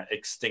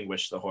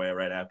extinguished the Hoya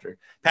right after.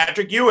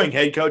 Patrick Ewing,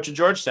 head coach of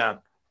Georgetown.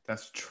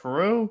 That's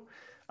true.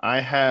 I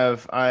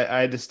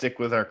had to stick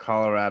with our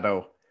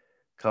Colorado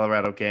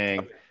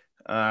gang.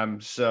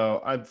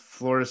 So I'm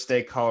Florida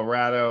State,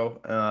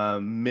 Colorado,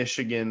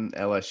 Michigan,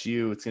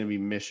 LSU. It's going to be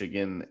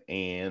Michigan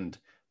and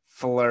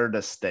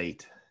Florida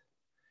State.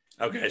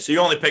 Okay, so you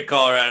only pick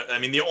Colorado. I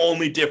mean, the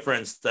only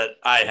difference that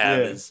I have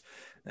is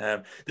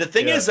the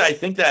thing is, I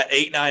think that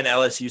 8-9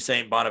 LSU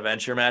St.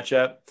 Bonaventure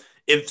matchup.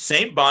 If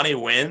St. Bonnie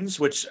wins,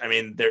 which I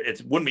mean,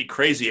 it wouldn't be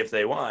crazy if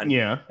they won.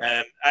 Yeah.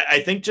 I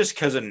think just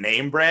because of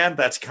name brand,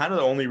 that's kind of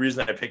the only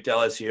reason I picked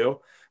LSU.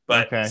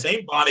 But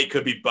St. Bonnie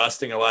could be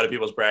busting a lot of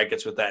people's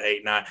brackets with that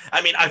 8-9.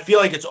 I mean, I feel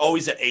like it's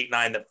always at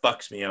 8-9 that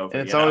fucks me over.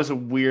 And it's always a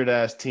weird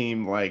ass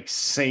team like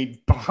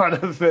St.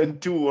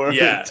 Bonaventure.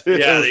 Yeah.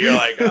 You're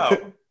like, oh,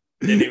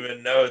 didn't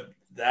even know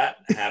that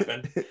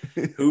happened.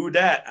 Who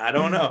dat? I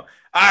don't know.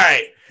 All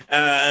right.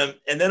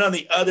 And then on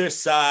the other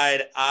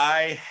side,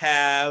 I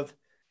have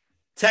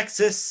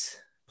Texas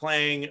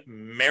playing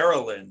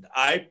Maryland.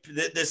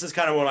 This is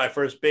kind of one of my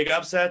first big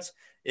upsets.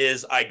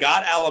 Is I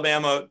got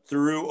Alabama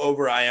through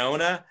over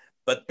Iona,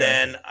 but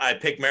then I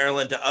picked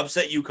Maryland to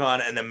upset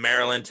UConn and then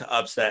Maryland to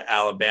upset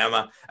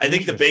Alabama. I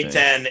think the Big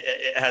Ten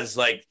has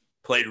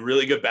played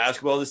really good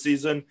basketball this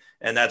season,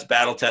 and that's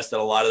battle tested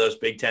a lot of those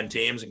Big Ten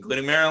teams,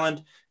 including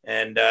Maryland.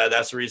 And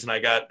that's the reason I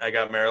got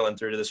Maryland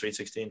through to the Sweet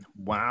 16.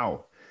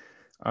 Wow.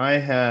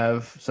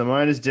 So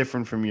mine is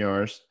different from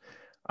yours.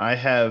 I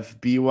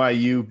have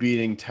BYU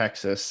beating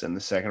Texas in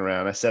the second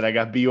round. I said I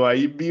got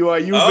BYU,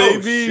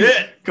 baby.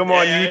 Shit. Come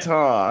on,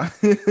 Utah.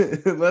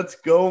 Let's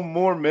go,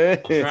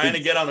 Mormon. Trying to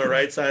get on the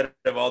right side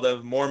of all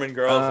the Mormon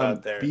girls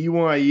out there.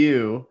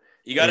 BYU.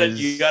 You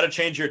gotta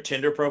change your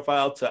Tinder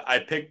profile to I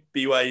picked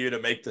BYU to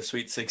make the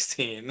Sweet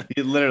 16.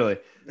 Literally.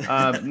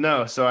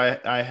 No, so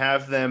I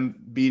have them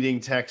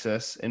beating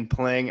Texas and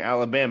playing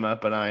Alabama,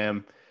 but I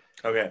am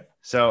okay.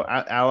 So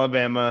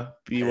Alabama,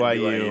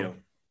 BYU.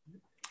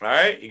 All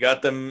right, you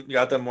got them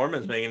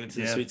Mormons making it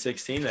to the Sweet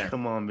 16 there.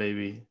 Come on,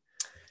 baby.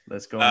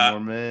 Let's go,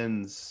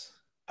 Mormons.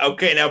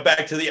 Okay, now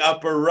back to the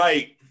upper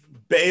right.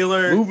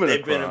 Baylor,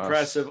 they've been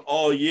impressive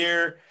all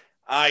year.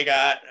 I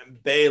got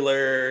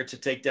Baylor to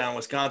take down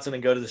Wisconsin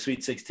and go to the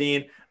Sweet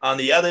 16. On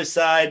the other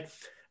side,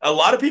 a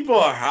lot of people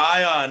are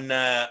high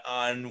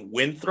on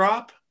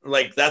Winthrop.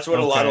 That's what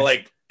a lot of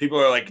people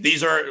are like.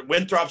 These are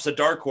Winthrop's a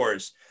dark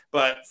horse,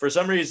 but for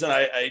some reason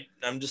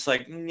I'm just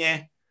like,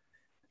 yeah.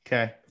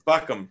 Okay.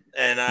 Fuck them.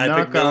 And I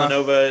picked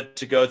Villanova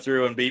to go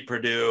through and beat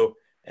Purdue.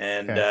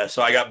 And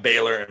so I got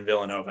Baylor and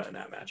Villanova in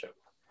that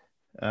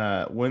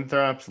matchup.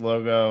 Winthrop's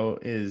logo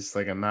is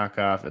like a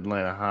knockoff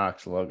Atlanta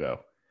Hawks logo.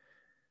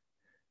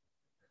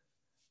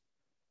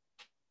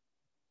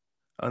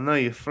 Oh, no,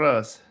 you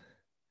froze.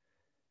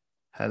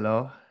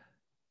 Hello?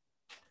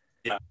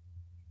 Yeah.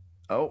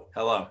 Oh.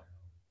 Hello.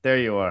 There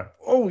you are.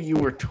 Oh, you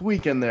were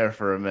tweaking there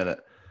for a minute.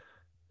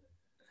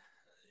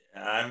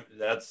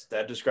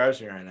 That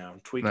describes me right now. I'm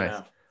tweaking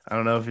out. I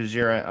don't know if it's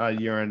your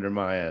end or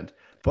my end,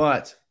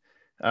 but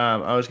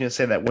I was going to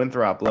say that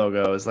Winthrop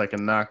logo is like a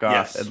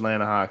knockoff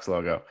Atlanta Hawks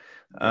logo.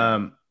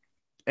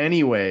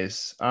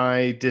 Anyways,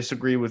 I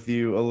disagree with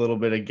you a little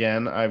bit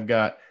again. I've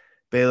got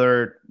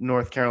Baylor,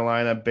 North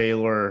Carolina,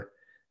 Baylor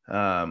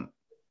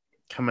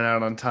coming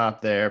out on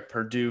top there.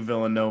 Purdue,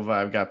 Villanova,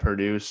 I've got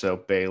Purdue, so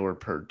Baylor,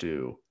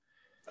 Purdue.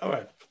 All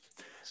right.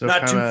 So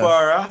not too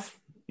far off.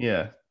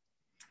 Yeah.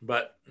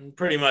 But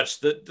pretty much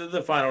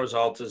the final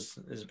result is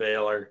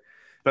Baylor.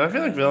 But I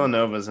feel like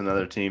Villanova is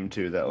another team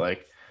too that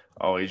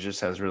always just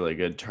has really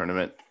good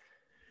tournament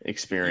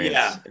experience.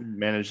 Yeah, and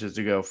manages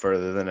to go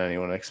further than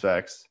anyone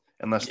expects.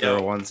 unless they're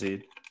a 1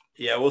 seed.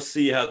 Yeah, we'll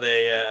see how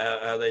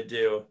they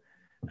do.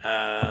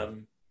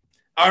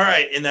 All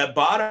right, in that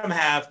bottom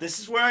half, this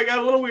is where I got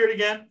a little weird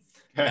again.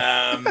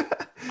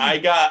 I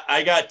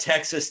got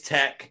Texas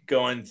Tech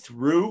going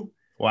through.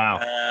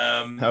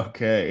 Wow.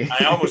 Okay.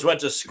 I almost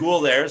went to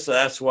school there, so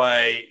that's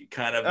why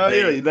kind of.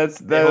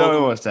 That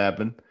almost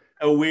happened.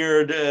 A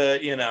weird,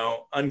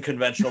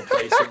 unconventional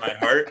place in my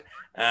heart.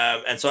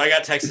 And so I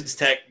got Texas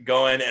Tech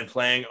going and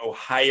playing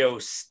Ohio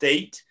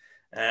State.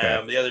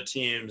 The other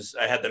teams,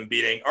 I had them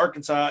beating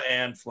Arkansas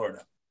and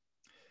Florida.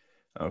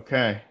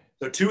 Okay.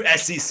 So 2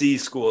 SEC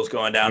schools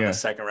going down in the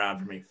second round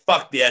for me.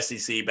 Fuck the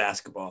SEC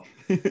basketball.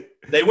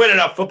 They win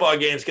enough football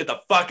games. Get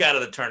the fuck out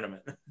of the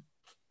tournament.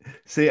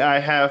 See, I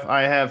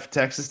have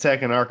Texas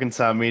Tech and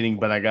Arkansas meeting,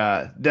 but I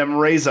got them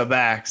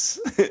Razorbacks.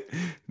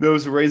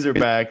 Those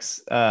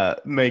Razorbacks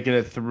making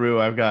it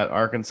through. I've got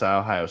Arkansas,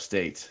 Ohio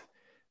State.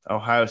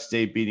 Ohio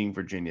State beating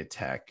Virginia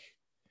Tech.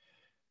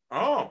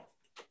 Oh,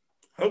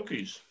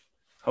 Hokies.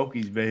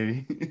 Hokies,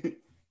 baby.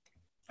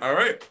 All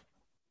right.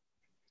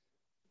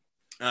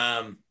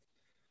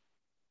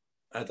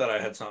 I thought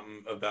I had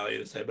something of value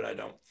to say, but I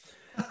don't.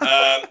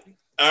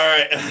 All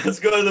right, let's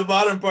go to the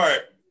bottom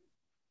part.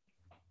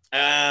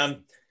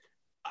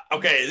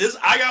 Okay,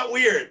 I got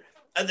weird.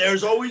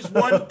 There's always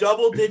one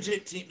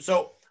double-digit team.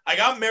 So I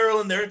got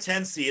Maryland, they're a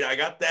 10 seed. I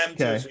got them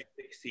to the Sweet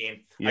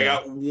 16. Yeah. I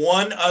got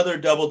one other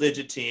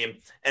double-digit team,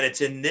 and it's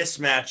in this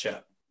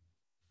matchup.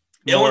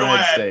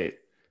 Illinois State.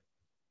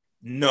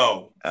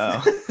 No.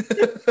 Oh.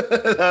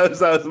 that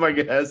was my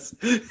guess.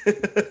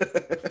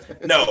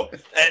 No.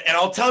 And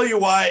I'll tell you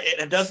why.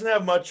 It doesn't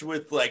have much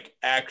with like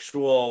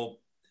actual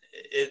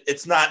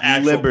it's not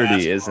actual Liberty,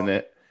 basketball. Isn't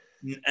it?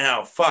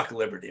 No, fuck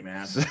Liberty,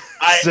 man.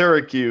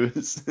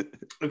 Syracuse.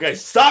 Okay,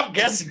 stop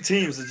guessing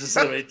teams. Just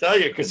let me tell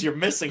you, because you're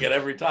missing it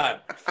every time.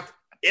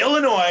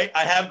 Illinois,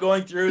 I have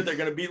going through. They're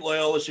going to beat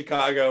Loyola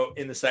Chicago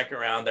in the second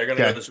round. They're going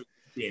to go to the Sweet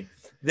 16.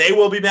 They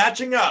will be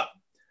matching up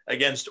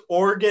against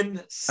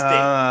Oregon State.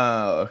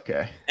 Oh,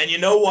 okay. And you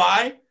know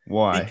why?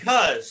 Why?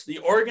 Because the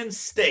Oregon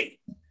State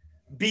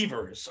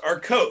Beavers are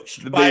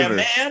coached by a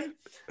man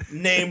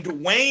named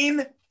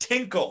Wayne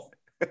Tinkle.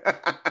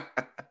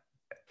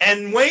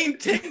 And Wayne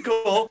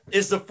Tinkle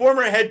is the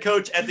former head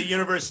coach at the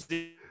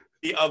University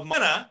of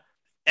Montana,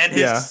 and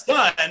his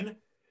son,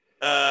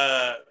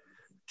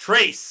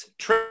 Trace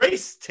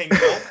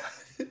Tinkle,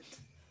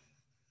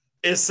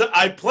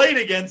 I played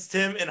against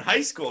him in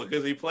high school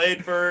because he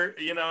played for,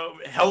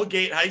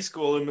 Hellgate High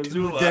School in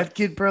Missoula. Dude, that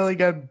kid probably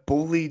got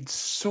bullied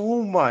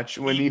so much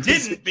when he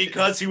didn't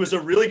because he was a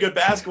really good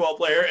basketball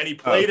player and he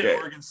played at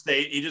Oregon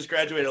State. He just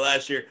graduated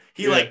last year.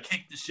 He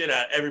kicked the shit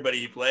out of everybody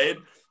he played.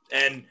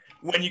 And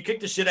when you kick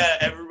the shit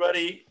out of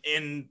everybody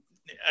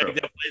that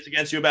plays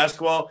against you in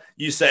basketball,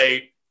 you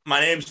say, "My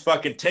name's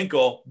fucking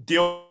Tinkle.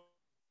 Deal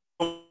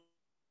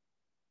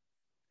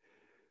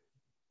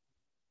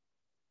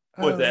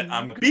with it.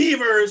 I'm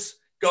Beavers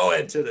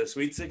going to the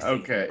Sweet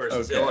 16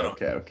 versus Illinois."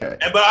 Okay.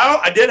 But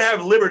I did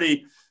have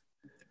Liberty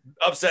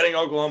upsetting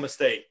Oklahoma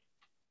State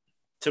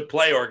to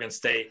play Oregon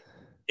State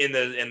in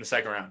the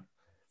second round.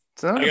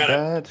 It's not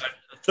bad.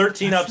 A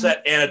 13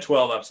 upset and a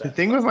 12 upset. The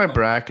thing with my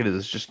bracket is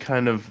it's just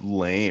kind of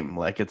lame.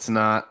 Like, it's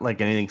not like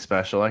anything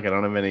special. Like, I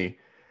don't have any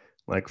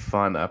like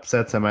fun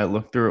upsets. I might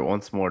look through it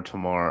once more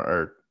tomorrow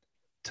or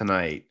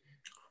tonight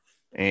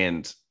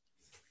and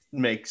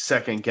make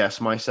second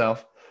guess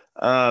myself.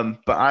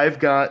 But I've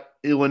got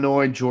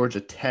Illinois,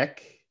 Georgia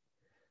Tech.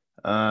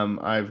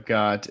 I've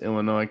got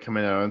Illinois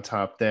coming out on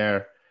top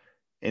there.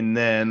 And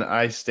then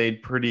I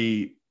stayed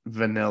pretty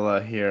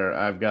vanilla here.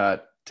 I've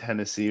got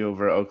Tennessee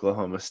over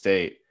Oklahoma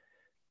State,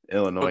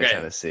 Illinois,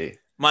 Tennessee.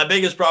 My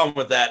biggest problem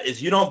with that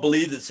is you don't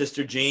believe that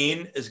Sister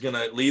Jean is going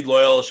to lead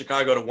Loyola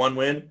Chicago to one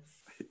win?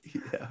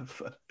 Yeah,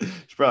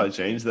 should probably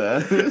change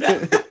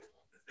that.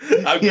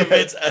 I'm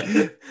convinced.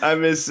 I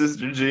miss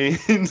Sister Jean.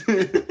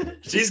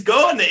 She's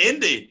going to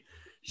Indy.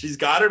 She's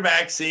got her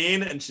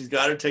vaccine and she's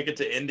got her ticket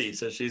to Indy,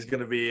 so she's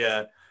gonna be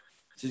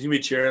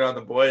cheering on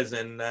the boys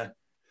and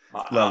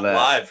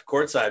live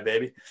courtside,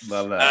 baby.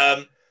 Love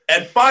that.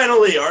 And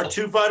finally, our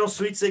two final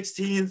Sweet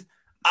 16s.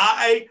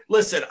 I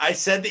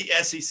said the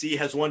SEC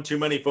has won too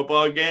many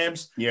football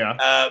games. Yeah.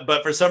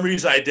 But for some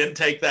reason, I didn't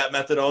take that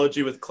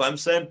methodology with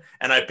Clemson,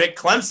 and I picked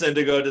Clemson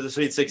to go to the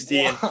Sweet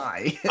 16,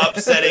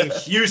 upsetting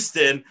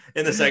Houston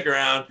in the second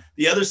round.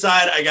 The other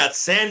side, I got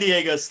San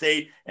Diego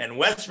State and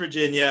West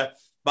Virginia.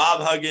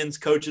 Bob Huggins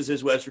coaches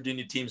his West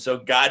Virginia team so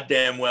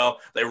goddamn well.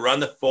 They run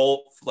the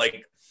full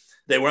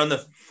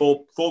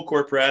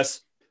court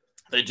press.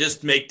 They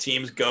just make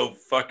teams go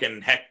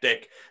fucking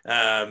hectic.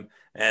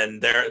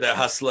 And they're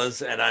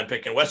hustlers, and I'm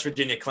picking West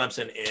Virginia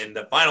Clemson in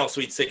the final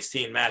Sweet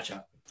 16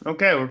 matchup.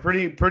 Okay, we're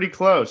pretty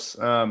close.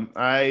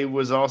 I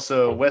was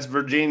also West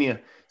Virginia,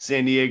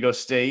 San Diego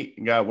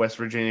State, got West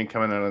Virginia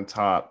coming out on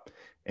top.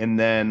 And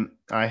then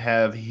I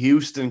have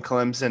Houston,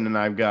 Clemson, and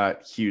I've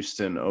got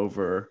Houston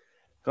over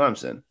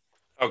Clemson.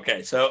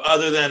 Okay, so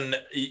other than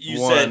you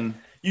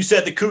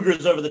said the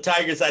Cougars over the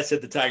Tigers, I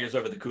said the Tigers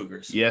over the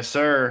Cougars. Yes,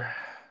 sir.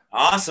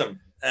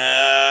 Awesome.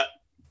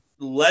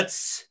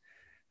 Let's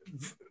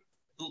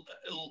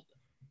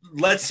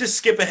let's just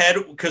skip ahead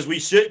because we're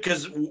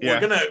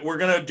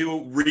gonna do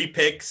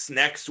repicks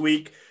next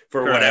week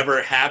for Correct.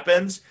 whatever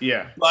happens.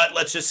 Yeah. But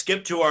let's just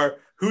skip to our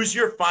who's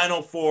your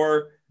Final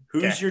Four,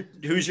 who's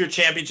your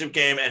championship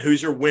game, and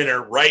who's your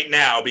winner right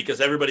now, because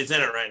everybody's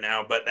in it right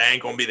now, but that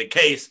ain't gonna be the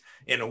case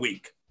in a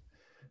week.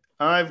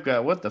 I've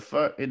got what the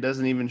fuck? It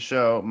doesn't even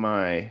show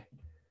my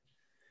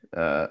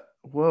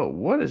whoa,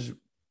 what is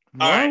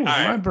wrong with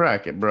my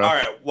bracket, bro? All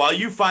right. While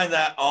you find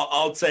that,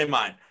 I'll say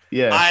mine.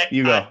 Yeah,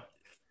 you go.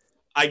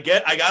 I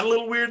got a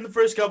little weird in the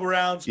first couple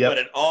rounds, but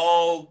it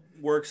all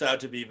works out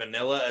to be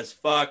vanilla as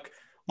fuck.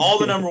 All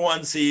the number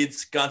one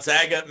seeds: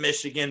 Gonzaga,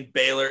 Michigan,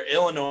 Baylor,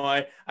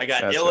 Illinois. I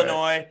got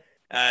Illinois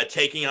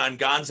taking on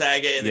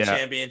Gonzaga in the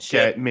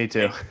championship. Okay, me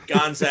too.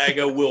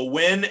 Gonzaga will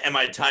win, and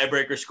my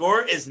tiebreaker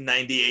score is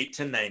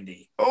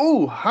 98-90.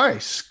 Oh, high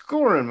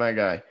scoring, my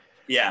guy.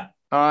 Yeah.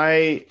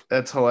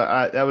 That's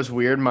hilarious. That was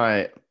weird.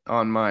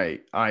 On my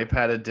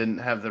iPad, it didn't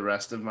have the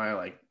rest of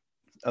my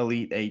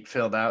Elite Eight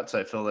filled out, so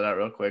I filled it out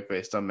real quick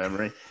based on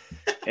memory.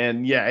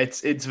 And yeah,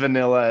 it's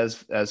vanilla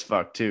as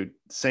fuck too.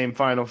 Same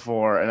Final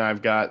Four, and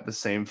I've got the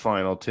same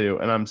final two.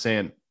 And I'm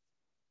saying,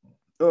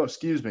 oh,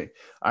 excuse me,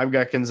 I've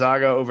got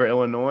Gonzaga over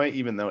Illinois,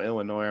 even though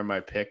Illinois are my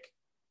pick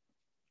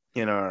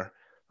in our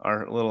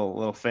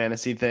little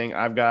fantasy thing.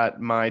 I've got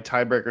my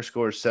tiebreaker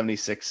score is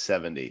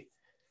 76-70.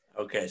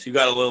 Okay, so you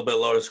got a little bit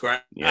lower score.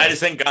 Yeah. I just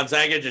think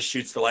Gonzaga just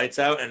shoots the lights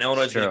out, and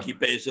Illinois is going to keep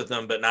pace with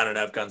them, but not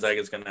enough.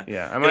 Gonzaga's going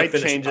to I might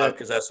change it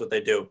because that's what they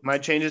do.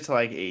 Might change it to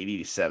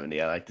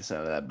 80-70. I like the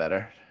sound of that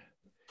better.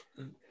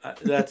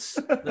 That's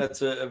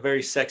a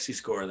very sexy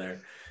score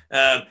there.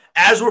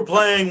 As we're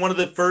playing one of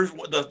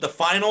the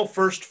final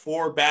first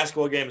four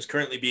basketball games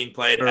currently being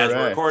played as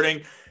we're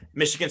recording.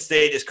 Michigan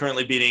State is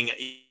currently beating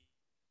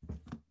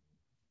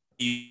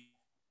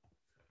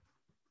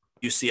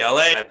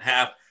UCLA at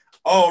half.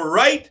 All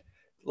right,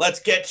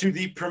 let's get to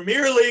the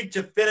Premier League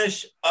to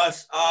finish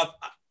us off.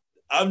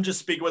 I'm just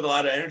speaking with a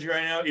lot of energy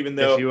right now, even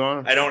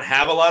though I don't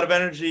have a lot of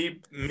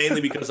energy,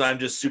 mainly because I'm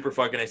just super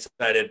fucking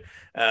excited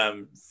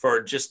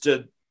for just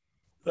to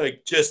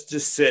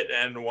sit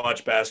and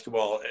watch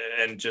basketball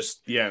and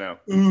just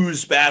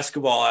ooze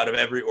basketball out of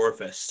every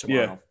orifice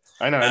tomorrow. Yeah.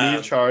 I know. I need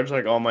to charge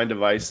all my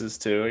devices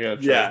too. I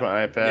got to charge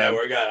my iPad. Yeah,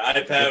 we got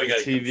an iPad. We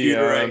got a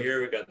computer right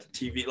here. We got the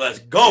TV. Let's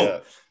go.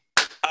 Yeah.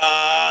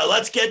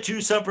 Let's get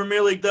to some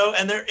Premier League, though.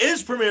 And there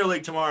is Premier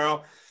League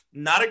tomorrow.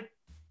 Not a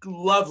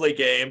lovely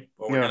game,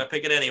 but we're going to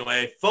pick it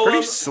anyway.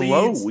 Pretty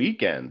slow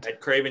weekend.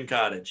 At Craven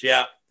Cottage.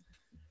 Yeah.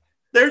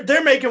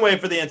 They're making way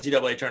for the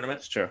NCAA tournament.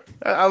 It's true.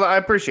 I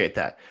appreciate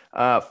that.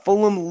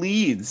 Fulham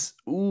Leeds.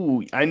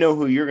 Ooh, I know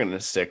who you're going to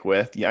stick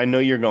with. Yeah, I know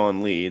you're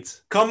going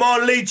Leeds. Come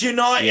on, Leeds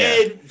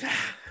United. Yeah.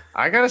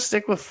 I got to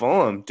stick with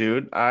Fulham,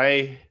 dude.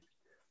 I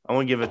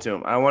want to give it to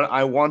them.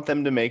 I want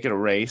them to make it a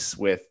race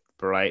with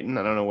Brighton.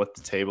 I don't know what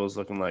the table is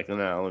looking like.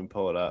 No, let me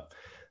pull it up.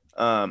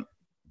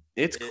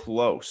 It's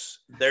close.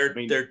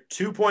 They're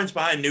 2 points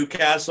behind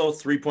Newcastle,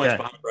 3 points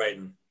behind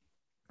Brighton.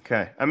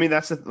 Okay, I mean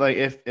that's I'm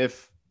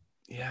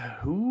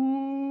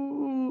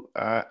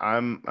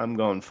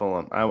going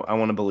Fulham. I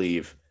want to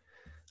believe.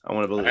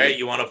 All right,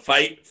 you want to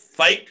fight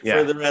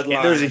for the red line.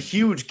 And there's a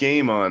huge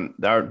game on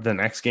the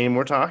next game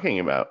we're talking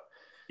about.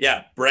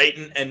 Yeah,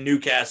 Brighton and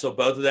Newcastle,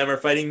 both of them are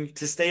fighting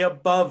to stay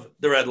above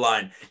the red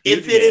line.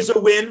 If it is a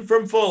win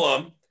from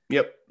Fulham,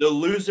 the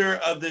loser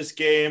of this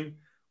game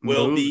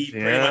will be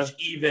pretty much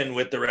even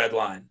with the red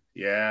line.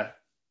 Yeah.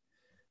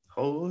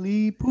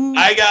 Holy poop.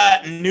 I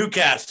got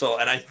Newcastle,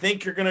 and I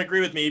think you're going to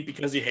agree with me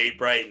because you hate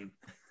Brighton.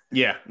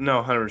 Yeah,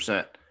 no,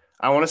 100%.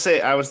 I want to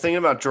say I was thinking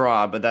about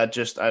draw, but I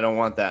don't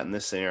want that in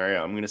this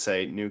scenario. I'm going to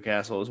say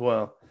Newcastle as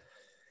well.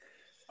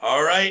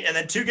 All right, and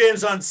then 2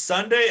 games on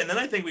Sunday, and then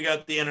I think we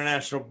got the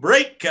international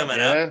break coming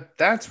up. Yeah,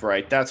 that's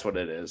right. That's what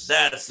it is.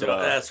 That's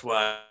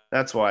why.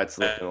 That's why it's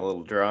looking a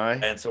little dry.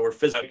 And so we're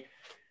physical.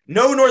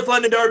 No North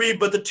London derby,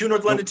 but the 2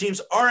 North London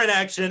teams are in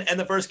action, and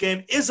the first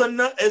game is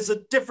a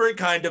different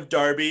kind of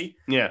derby.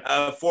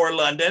 For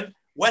London,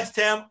 West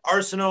Ham,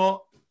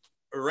 Arsenal,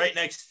 right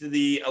next to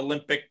the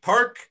Olympic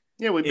Park.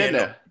 Yeah, we've been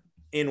there.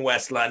 In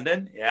West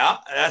London. Yeah,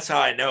 that's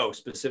how I know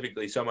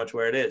specifically so much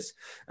where it is.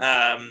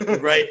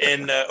 Right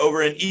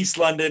over in East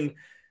London,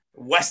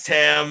 West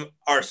Ham,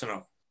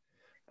 Arsenal.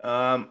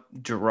 Draw.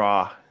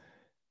 All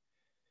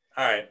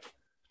right.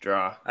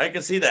 Draw. I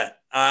can see that.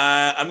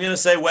 I'm going to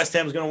say West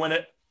Ham's going to win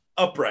it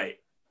upright.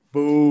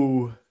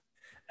 Boo.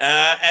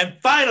 And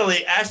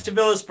finally, Aston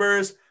Villa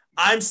Spurs.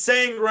 I'm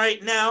saying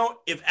right now,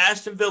 if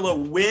Aston Villa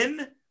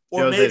win,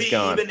 or maybe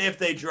even if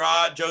they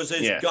draw,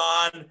 Jose's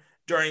gone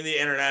during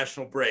the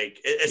international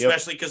break,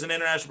 especially because an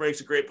international break is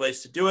a great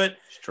place to do it.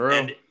 It's true.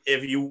 And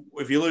if you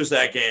lose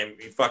that game,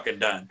 you're fucking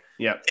done.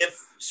 Yeah. If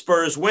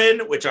Spurs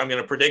win, which I'm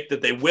going to predict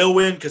that they will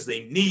win because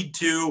they need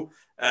to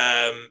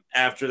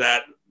after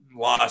that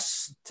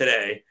loss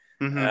today,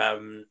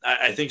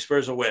 I think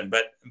Spurs will win.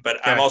 But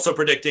I'm also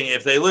predicting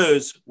if they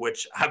lose,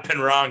 which I've been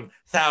wrong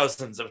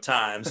thousands of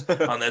times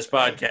on this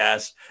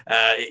podcast,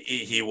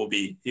 he'll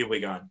be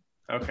gone.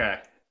 Okay.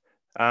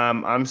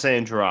 I'm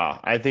saying draw.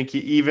 I think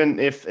even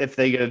if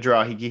they get a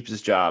draw, he keeps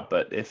his job.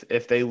 But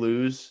if they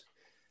lose,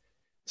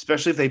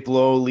 especially if they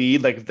blow a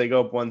lead, like if they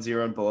go up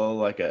 1-0 and blow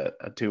like a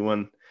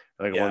 2-1,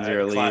 like a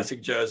 1-0 lead.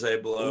 Classic Jose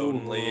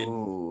blown lead.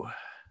 Ooh,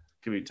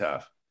 could be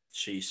tough.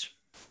 Jeez.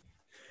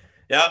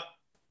 Yeah,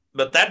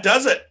 but that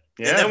does it.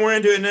 Yeah. And then we're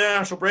into an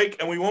international break,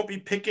 and we won't be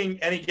picking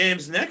any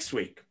games next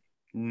week.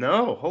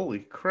 No, holy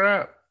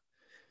crap.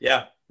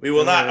 Yeah, we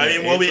will not. I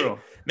mean,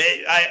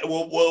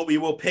 we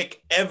will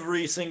pick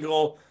every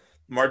single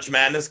March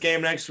Madness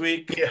game next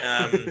week.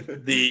 Yeah.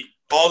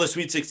 All the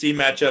Sweet 16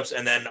 matchups,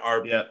 and then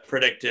our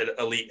predicted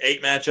Elite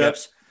 8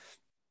 matchups.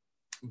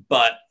 Yep.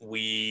 But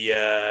we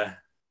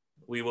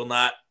will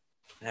not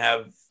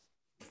have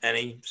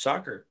any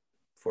soccer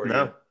for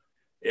you.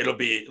 It'll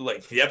be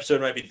like the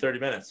episode might be 30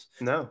 minutes.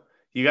 No.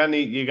 You got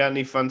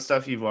any fun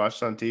stuff you've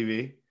watched on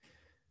TV?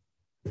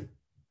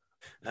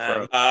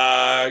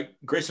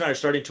 Grace and I are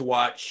starting to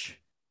watch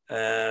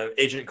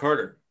Agent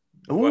Carter.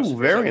 Ooh,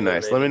 very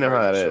nice. Let me know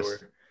how that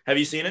is. Have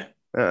you seen it?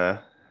 I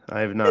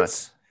have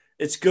not.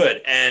 It's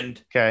good. And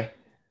okay.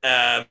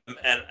 And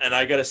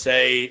I gotta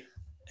say,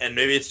 and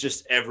maybe it's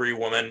just every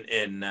woman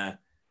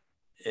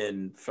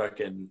in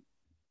fucking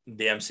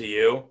the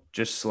MCU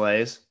just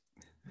slays.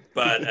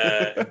 But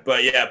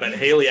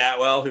Haley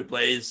Atwell, who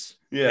plays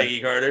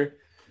Peggy Carter,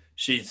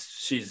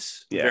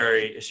 she's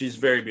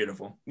very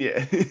beautiful.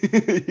 Yeah.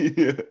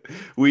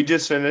 We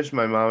just finished.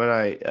 My mom and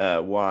I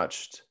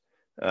watched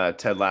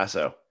Ted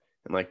Lasso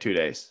in like 2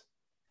 days.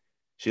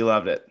 She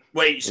loved it.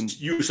 Wait,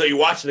 so you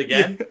watched it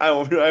again? Yeah, I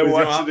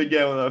watched it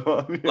again with my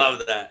mom. Yeah.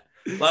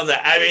 Love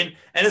that. I mean,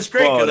 and it's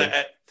great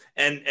because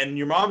and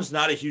your mom's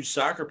not a huge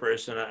soccer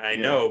person, I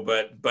know,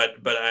 but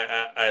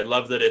I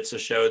love that it's a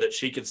show that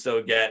she can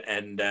still get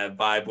and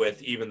vibe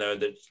with, even though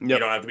that you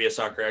don't have to be a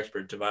soccer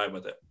expert to vibe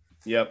with it.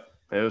 Yep,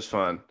 it was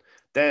fun.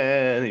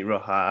 Danny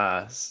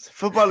Rojas,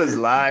 football is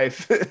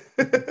life.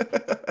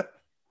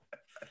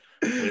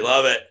 We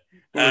love it.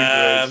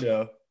 Great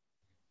show.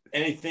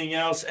 Anything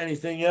else?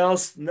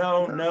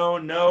 No.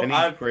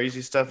 Any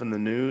crazy stuff in the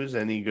news?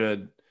 Any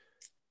good?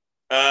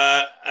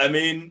 I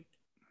mean,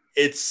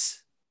 it's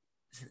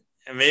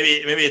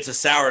maybe it's a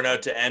sour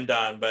note to end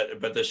on,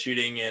 but the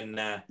shooting in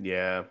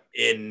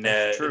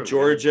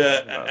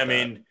Georgia. I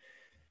mean,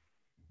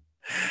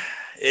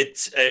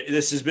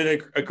 this has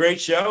been a great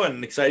show and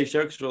an exciting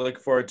show because we're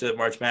looking forward to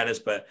March Madness.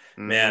 But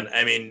man,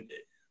 I mean,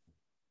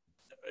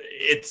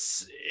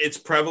 it's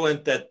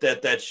prevalent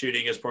that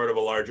shooting is part of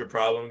a larger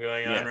problem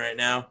going on right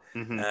now,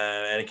 and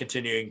a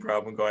continuing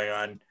problem going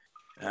on.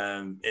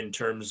 In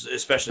terms,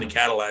 especially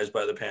catalyzed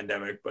by the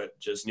pandemic, but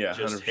just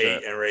 100%.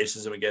 Hate and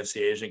racism against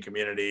the Asian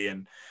community,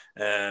 and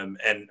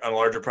a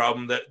larger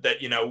problem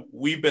that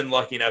we've been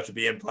lucky enough to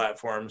be in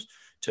platforms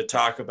to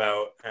talk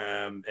about,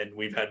 and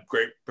we've had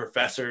great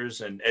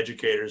professors and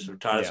educators who have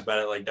taught us about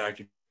it, like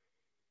Dr.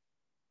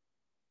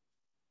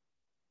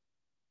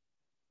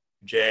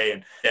 Jay,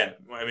 and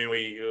I mean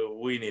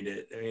we need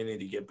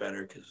to get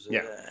better because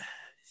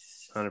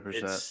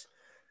 100%. Just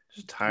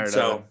tired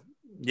of it.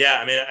 Yeah,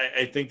 I mean,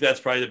 I think that's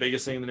probably the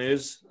biggest thing in the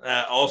news.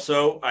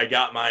 Also, I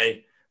got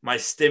my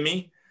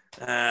stimmy.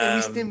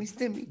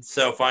 Stimmy.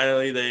 So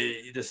finally,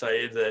 they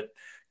decided that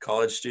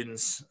college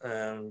students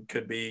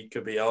could be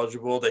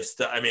eligible. They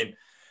still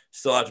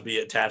have to be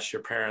attached to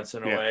your parents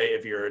in a way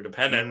if you're a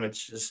dependent,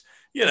 which is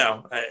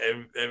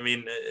I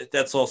mean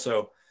that's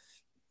also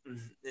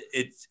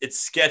it's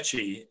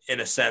sketchy in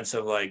a sense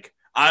of like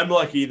I'm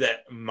lucky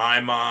that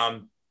my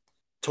mom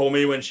told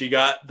me when she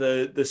got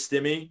the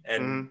stimmy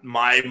and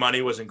my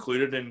money was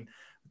included in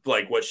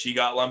like what she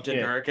got lumped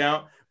into her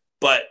account.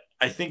 But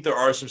I think there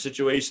are some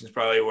situations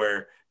probably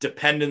where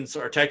dependents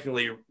are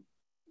technically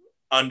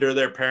under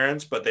their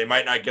parents, but they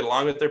might not get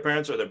along with their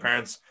parents, or their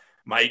parents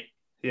might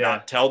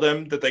not tell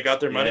them that they got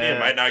their money and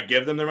might not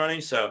give them their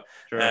money. So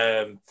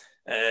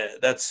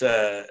that's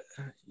we're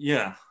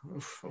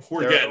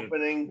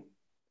getting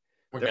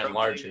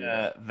large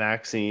here.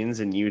 Vaccines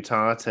in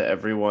Utah to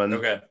everyone.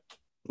 Okay.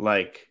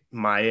 Like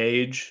my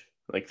age,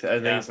 like I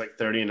think it's like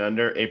 30 and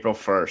under, April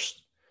 1st.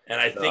 And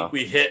I think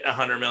we hit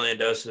 100 million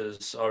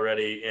doses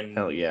already in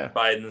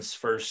Biden's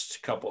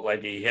first couple.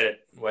 Like he hit it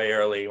way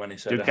early when he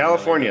said. Dude,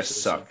 California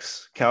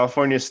sucks.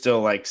 California's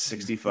still like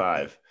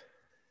 65.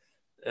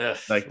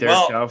 Like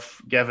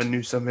Gavin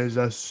Newsom is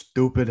a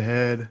stupid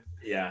head.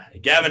 Yeah,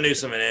 Gavin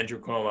Newsom and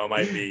Andrew Cuomo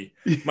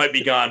might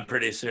be gone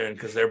pretty soon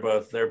because they're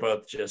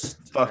both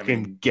just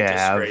fucking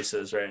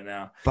disgraces right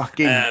now.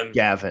 Fucking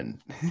Gavin.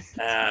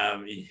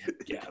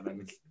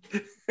 Gavin.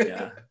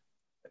 Yeah.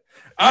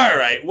 All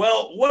right.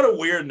 Well, what a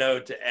weird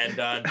note to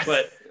end on.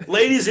 But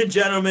ladies and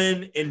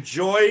gentlemen,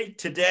 enjoy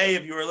today.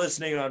 If you were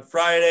listening on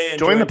Friday,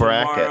 join the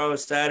bracket. Tomorrow,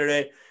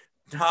 Saturday,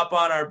 hop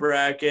on our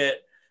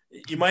bracket.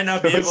 You might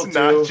not be able to. It's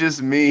not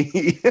just me.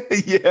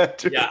 Yeah,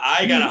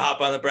 I gotta hop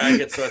on the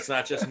bracket, so it's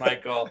not just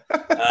Michael.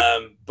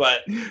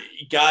 But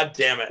God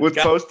damn it, we'll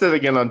post it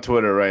again on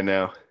Twitter right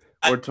now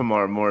or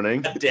tomorrow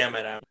morning. God damn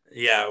it,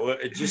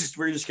 we're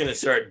just gonna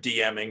start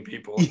DMing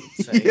people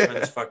saying, "I'm in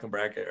this fucking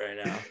bracket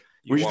right now."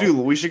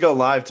 We should go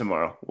live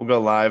tomorrow. We'll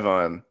go live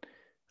on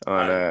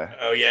on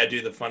oh yeah,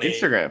 do the funny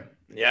Instagram.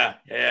 Yeah.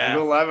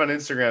 We'll go live on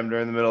Instagram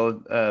during the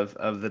middle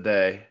of the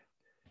day.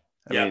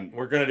 I mean,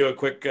 we're gonna do a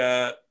quick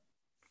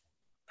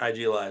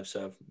IG live,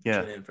 so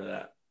tune in for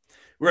that.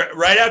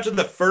 Right after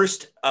the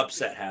first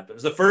upset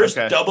happens, the first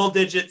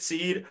double-digit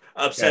seed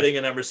upsetting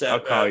a number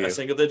 7, a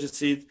single-digit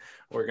seed.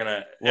 We're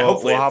gonna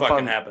hopefully it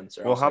fucking happens.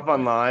 We'll hop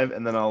on live,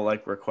 and then I'll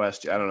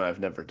request you. I don't know. I've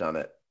never done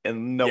it,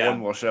 and no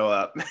one will show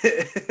up.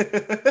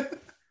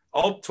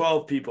 All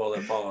 12 people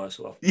that follow us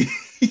will.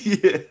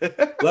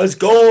 Let's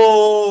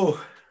go.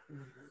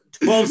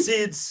 12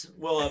 seeds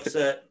will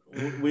upset.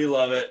 We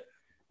love it.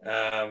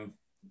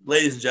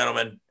 Ladies and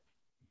gentlemen,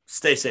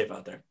 stay safe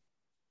out there.